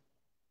o,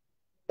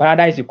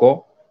 paradise kọ́,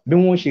 bí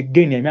wọ́n ṣe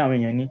géènì ẹ̀mí àwọn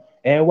èèyàn ní.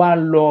 Ẹ wá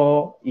lọ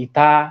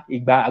ìta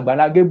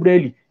àgbàlá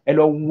Gabriel, ẹ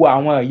lọ wo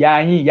àwọn ìyá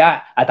yín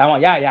àtàwọn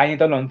ìyá yín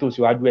tọ́lọ̀ ń tò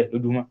síwájú ẹ̀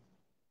lójúmọ́,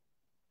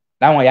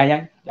 láwọn ìyá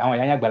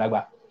yín àgbàlagbà,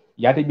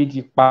 ìyá tẹ́bi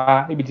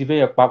ti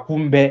fẹ́ pa kú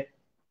ń bẹ,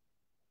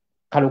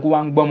 kálukú wa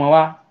ń gbọ́mọ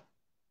wá,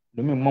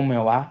 lómi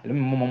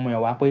mọ́mọ́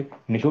ẹ̀ wá pé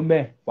nìṣó ń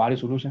bẹ̀ wà á rí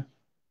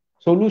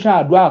solution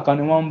àdúrà kan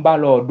ni wọ́n ń bá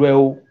lọ ọ̀dọ̀ ẹ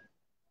o,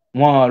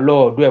 wọ́n lọ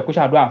ọ̀dọ̀ ẹ kó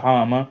ṣàdúrà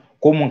fáwọn ọmọ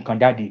kó mú nǹkan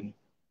jáde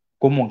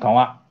kó mú nǹkan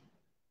wá.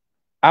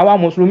 Àwa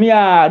mùsùlùmí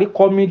àárí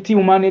committee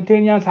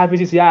humanitarian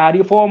services àárí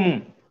fọ́ọ̀mù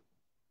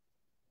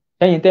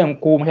lẹ́yìn tẹ́ ń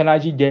kó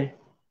mọ́ṣáláṣí jẹ,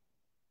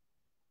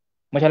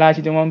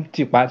 mọ́ṣáláṣí tí wọ́n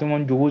ti pa tí wọ́n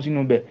ń jowó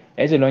sínú bẹ̀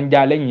ẹ̀ sì lọ ń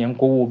já lẹ́yìn yẹn ń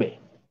kówó bẹ̀.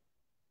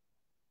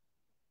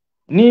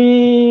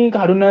 Ní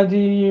Kaduna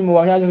tí mo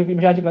wà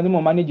mọ́ṣáláṣí kan tí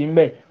mo manage ń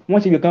bẹ̀,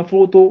 wọ́n ti bì kan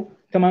fótó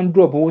tí wọ́n máa ń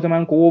drop owó tí wọ́n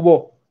máa ń kówó bọ̀,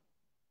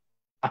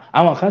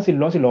 àwọn kan sì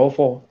lọ́ọ́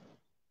fọ́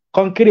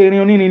kọ́ńkéré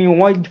irin onírin ni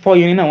wọ́n fọ́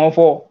irin náà,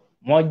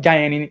 wọ́n já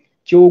irin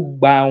tí ó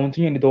gba ohun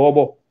tí yẹn ní tọwọ́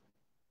bọ̀,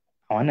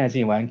 àwọn náà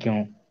sì wá ń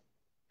kírun.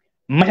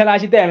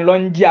 Mọ́ṣáláṣí tẹ̀ ń lọ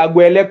ń jí agbo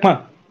ẹlẹ́pọ̀n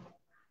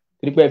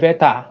torí pé ẹ fẹ́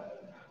tà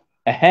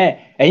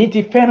ẹ̀yin ti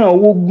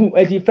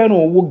fẹ́ràn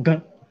owó gan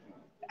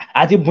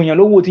àti bùnyàn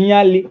lówó tí yín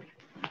á le.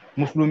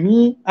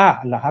 Mùsùlùmí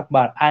Allahu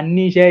Akbar,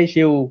 àníṣẹ́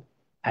ṣe o,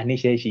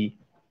 àníṣẹ́ ṣe.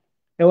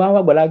 Ẹ wá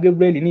wá gbọ́dọ̀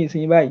Gabriel ní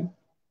ìsinyìí báyìí,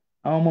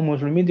 àwọn ọmọ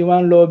mùsùlùmí ti wá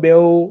ń lọ ọbẹ̀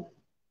o,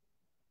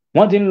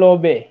 wọ́n ti ń lọ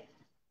ọbẹ̀,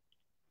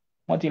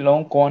 wọ́n ti lọ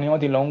ń kọrin,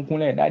 wọ́n ti lọ ń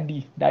kúnlẹ̀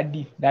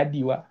dádì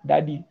wa,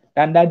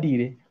 dádì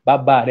rẹ,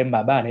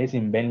 bàbá rẹ sì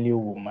ń bẹ́ nílé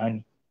owó mọ́ ni,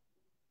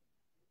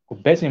 kò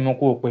bẹ́ sì mú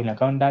kó o pe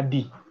nìkan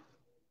dádì.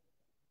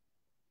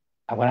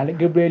 Àgbàlá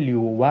Gabriel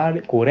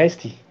kò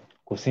rẹ́sìtì,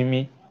 kò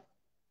sinmi,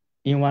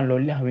 ìwọ̀n lọ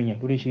lé àwọn èèyàn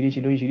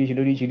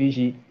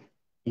lóríṣiríṣi.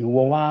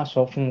 Ìwọ wá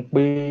sọ fún un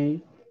pé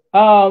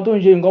tó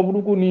ń ṣe nǹkan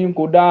burúkú ni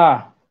kò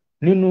dáa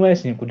nínú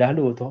ẹ̀sìn, kò dáa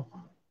lóòótọ́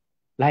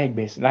láì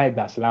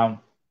gbà Islam.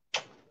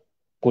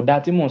 Kò dáa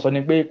tí mò ń sọ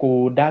ni pé kò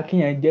dáa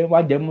kíyàn wá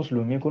jẹ́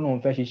mùsùlùmí kó lóun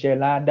fẹ́ ṣiṣẹ́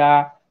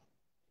ládàá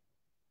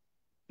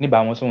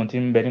níbàámu sí ohun tí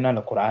ń bẹ nínú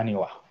Al-Qur'ani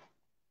wa.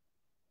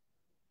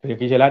 Kì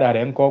í ṣe ládàá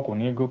rẹ̀ ń kọ́ kò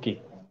ní gòkè.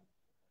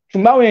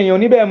 Ṣùgbọ́n àwọn èèyàn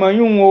níbẹ̀ mọ̀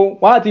yún o,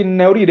 wọ́n á ti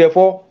nà orí rẹ̀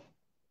fọ́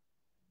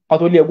kó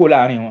tó lé ẹ̀kọ́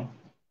láàrin wọn.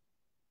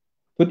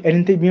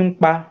 Ẹni tẹ́bi ń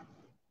pa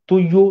tó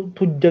yó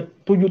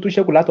tó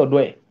ṣẹ́kù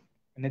látọ̀dọ̀ ẹ̀,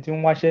 ẹni tí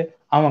ń wáṣẹ́,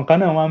 àwọn kan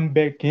náà wá ń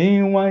bẹ kì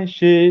í wá ń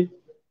ṣe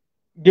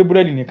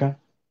gébúrẹ́dì nìkan.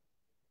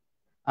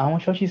 Àwọn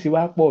ṣọ́ọ̀ṣì sì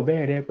wá pọ̀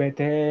bẹ́ẹ̀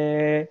rẹpẹtẹ.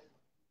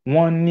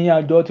 Wọ́n ní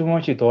àjọ tí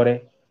wọ́n ṣètọrẹ.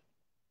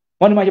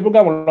 Wọ́n ní máa ṣe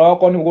program lọ́wọ́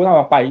kọ́ ní gbogbo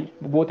táwọn pa yìí,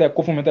 gbogbo tẹ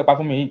kó fún mi tẹ pa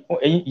fún mi yìí,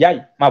 ẹ̀yin ìyá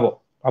yìí má bọ̀.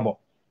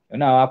 Ẹ̀yin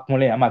náà wá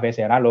kúnlẹ̀, a máa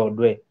fẹsẹ̀ rá lọ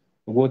ọ̀dọ̀ ẹ̀,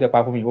 gbogbo tẹ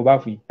pa fún mi bó bá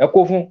fi ẹ kó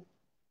fún.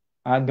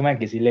 Àwọn gbé máa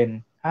gèsè lẹ́nu.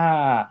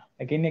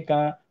 Ẹ̀kíní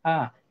kan,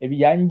 ẹ̀bí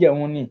ìyá ń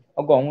jẹun ni,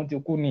 ọkọ òun ti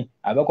kú ni,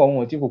 àbẹ́kọ̀ òun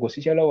ò tí kò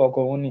síṣẹ́ lọ́wọ́ ọkọ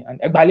òun ni,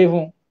 ẹ gbalé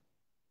fún.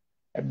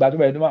 Ẹgbà tó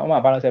bẹ̀rẹ̀ tó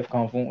máa balance self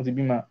kan fún, ó ti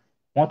bímọ.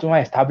 Wọ́n tún wá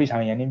establish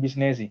àwọn èèyàn ní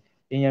business.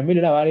 Èèyàn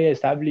mélòó làwọn arí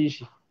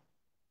establish?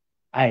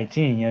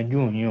 Àìtí ìyanjú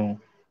yín o.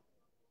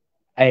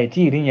 Àìtí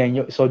ìrí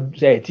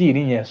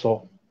yẹn sọ.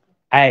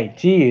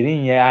 Àìtí ìrí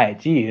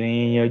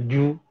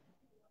yanjú.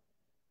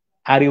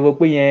 Ariwo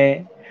pé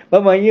yẹn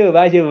bọ́mọ yín ò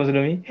bá ṣe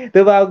mùsùlùmí tó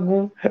bá kú,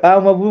 àwọn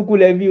ọmọ burúkú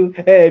lẹ́bí o,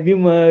 ẹ̀bí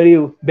mọ rí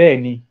o.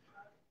 Bẹ́ẹ̀ ni.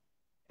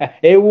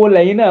 Èwo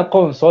lẹ́yìn náà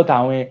consult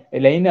àwọn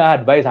lẹ́yìn náà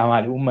advice àwọn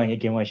àlùmọ̀ yẹn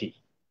kí wọ́n ṣe.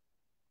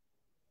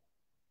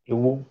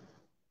 Èwo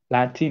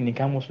láti ní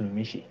ká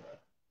mùsùlùmí ṣe.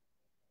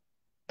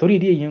 Torí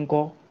ìdí èyí ń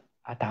kọ́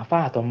àtàfà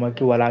àtọmọ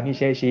kí wà lá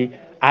níṣẹ́ ṣe.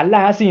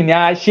 Allah sì ni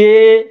a ṣe.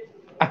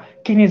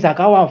 Kí ni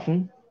zaka wà fún?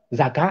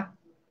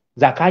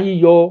 Zaka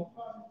yíyọ,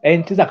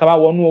 ẹni tí zaka bá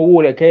wọnú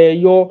owó rẹ̀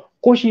kẹ́ yọ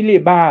kó sì lè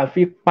bá a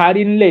fi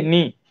parí ńlẹ̀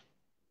ní,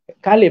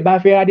 ká lè bá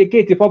fẹ́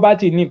eradicate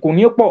poverty ní, kò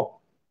ní pọ̀.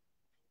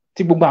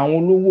 Tí gbogbo àwọn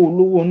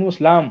olówó ní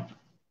Islam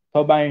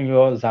tó bá ń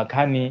yọ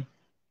zaka ni,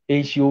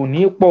 èsì ò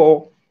ní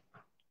pọ̀.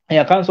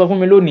 Èèyàn kan sọ fún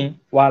mi lónìí,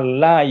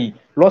 wàláhì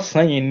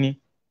lọ́sàn-án yìí ni,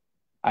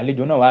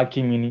 àlejò náà wá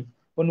kí mi ni,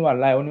 ó ní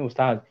wàláhì, ó ní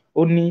ustaz,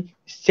 ó ní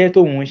iṣẹ́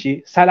tóun ń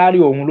ṣe, sálárì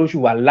òun lóṣù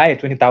wàláhì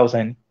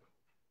 20,000 ni.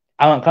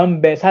 Àwọn kan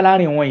ń bẹ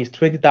sálárì wọn is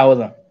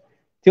 20,000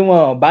 tí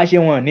wọn bá ṣe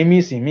wọn ní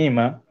mísì míì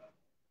mọ́.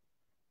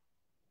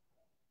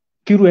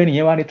 Kírú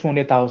ẹnìyẹn wá ní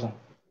 200,000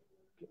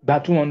 gba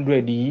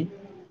 200 yìí.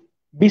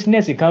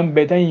 Bísínẹ́sì kan ń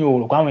bẹ tẹ́yìn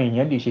òrò kó àwọn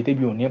èèyàn lè ṣe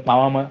tébi ò ní pa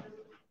wọ́n mọ́.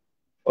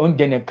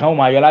 Oúnjẹ nìkan ó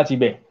máa yọ láti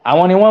ibẹ̀,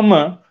 àwọn ni wọ́n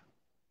mọ̀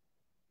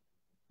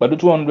pẹ̀lú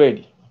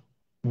 200.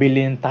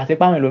 Bèlè ń ta sí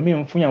páwọn ẹlòmíì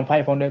ń fún yàn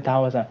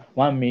 500,000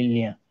 1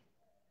 million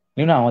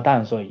nínú àwọn tá à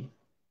ń sọ yìí.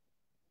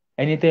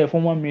 Ẹni tẹ́ ẹ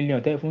fún 1 million,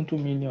 tẹ́ ẹ fún 2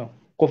 million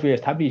kó fi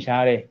establish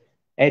rẹ̀,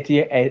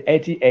 ẹ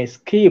ti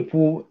escape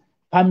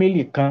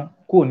family kan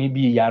kò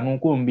níbi ìyanu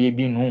kò ń bí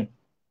ebi nù.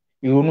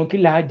 Ìrònú kí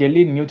là á jẹ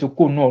lé ní ó ti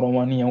kó nù ọ̀rọ̀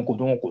wọn níyẹn, kò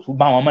tún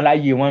bá wọn mọ́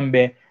láyé wọn ń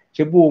bẹ.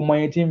 Ṣé bó o mọ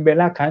ẹni tí ń bẹ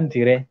lákàntì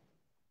rẹ?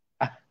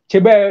 Ṣé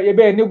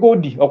bẹ́ẹ̀ ní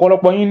góòdì?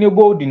 Ọ̀pọ̀lọpọ̀ yín ní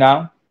góòdì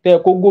náà, tẹ́ ẹ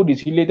kó góòdì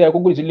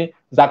sílé,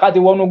 zaka ti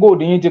wọnú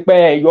góòdì yín ti pẹ́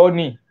ẹ̀yọ́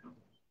ni.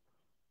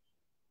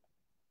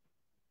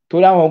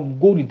 Torí àwọn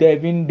góòdì tẹ́ ẹ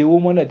fi ń dewó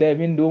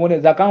mọ́lẹ̀,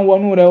 zaka ń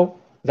wọnú rẹ o.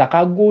 Zaka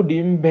góòdì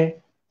ń bẹ,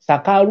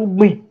 zaka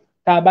rúgbìn,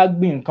 tá a bá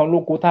gbìn nǹkan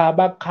lóko, tá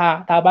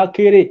a bá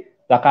kéré,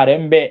 zaka rẹ̀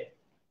ń bẹ.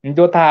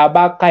 Ǹjọ́ tá a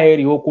bá ká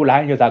èrè oko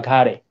là ń yọ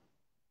zaka rẹ̀.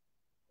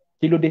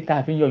 Kí ló dé tá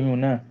a fi ń yọyún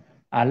náà?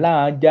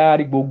 Allah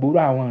járí gbogbo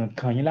àwọn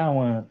nǹkan yìí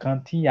láwọn nǹkan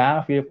tí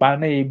a fi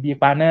paná ebi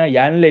paná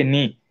ìyà ńlẹ̀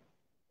ní.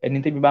 Ẹni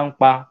tẹ́bi bá ń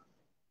pa,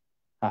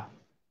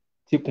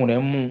 tí kùn rẹ̀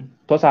mú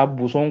tọ́sà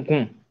bù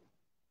sóńkùn,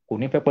 kò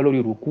ní fẹ́ pẹ́ lórí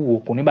rùkú o,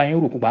 kò ní bá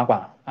yín rùkú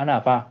pàápàá.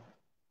 Anáfà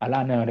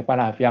Allah náà rí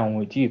pàlà fi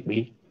àwọn ètí ìpè.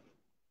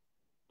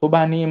 Tó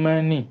bá ní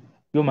mọ́nì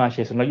yóò máa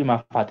ṣẹ̀sìn lọ, yóò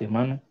máa fàtẹ̀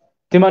mọ́nú.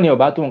 Tí mọ́nì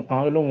ọ̀bá tó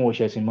nǹkan lóhun ò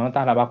ṣẹ̀sìn mọ́,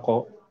 tára bá kọ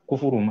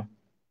kúfùrù mọ́.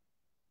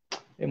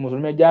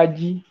 Mùsùlùmí ẹja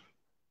jí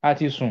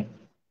àti sùn,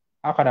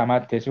 á padà máa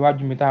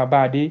tẹ̀síwájú mi tá a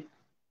bá dé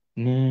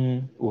ní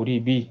orí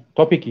bí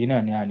tọ́pìkì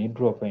náà ni a ní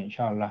drop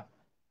inshallah,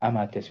 a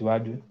máa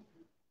tẹ̀síwájú.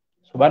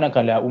 Subhanaka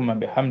Allahumma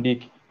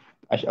bihamdik,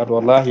 ashhadu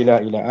an la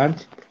ilaha illa ant,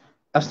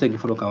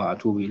 astaghfiruka wa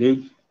atubu ilayk.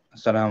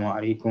 Assalamu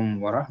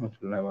alaikum wa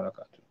rahmatullahi wa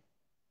barakatuh.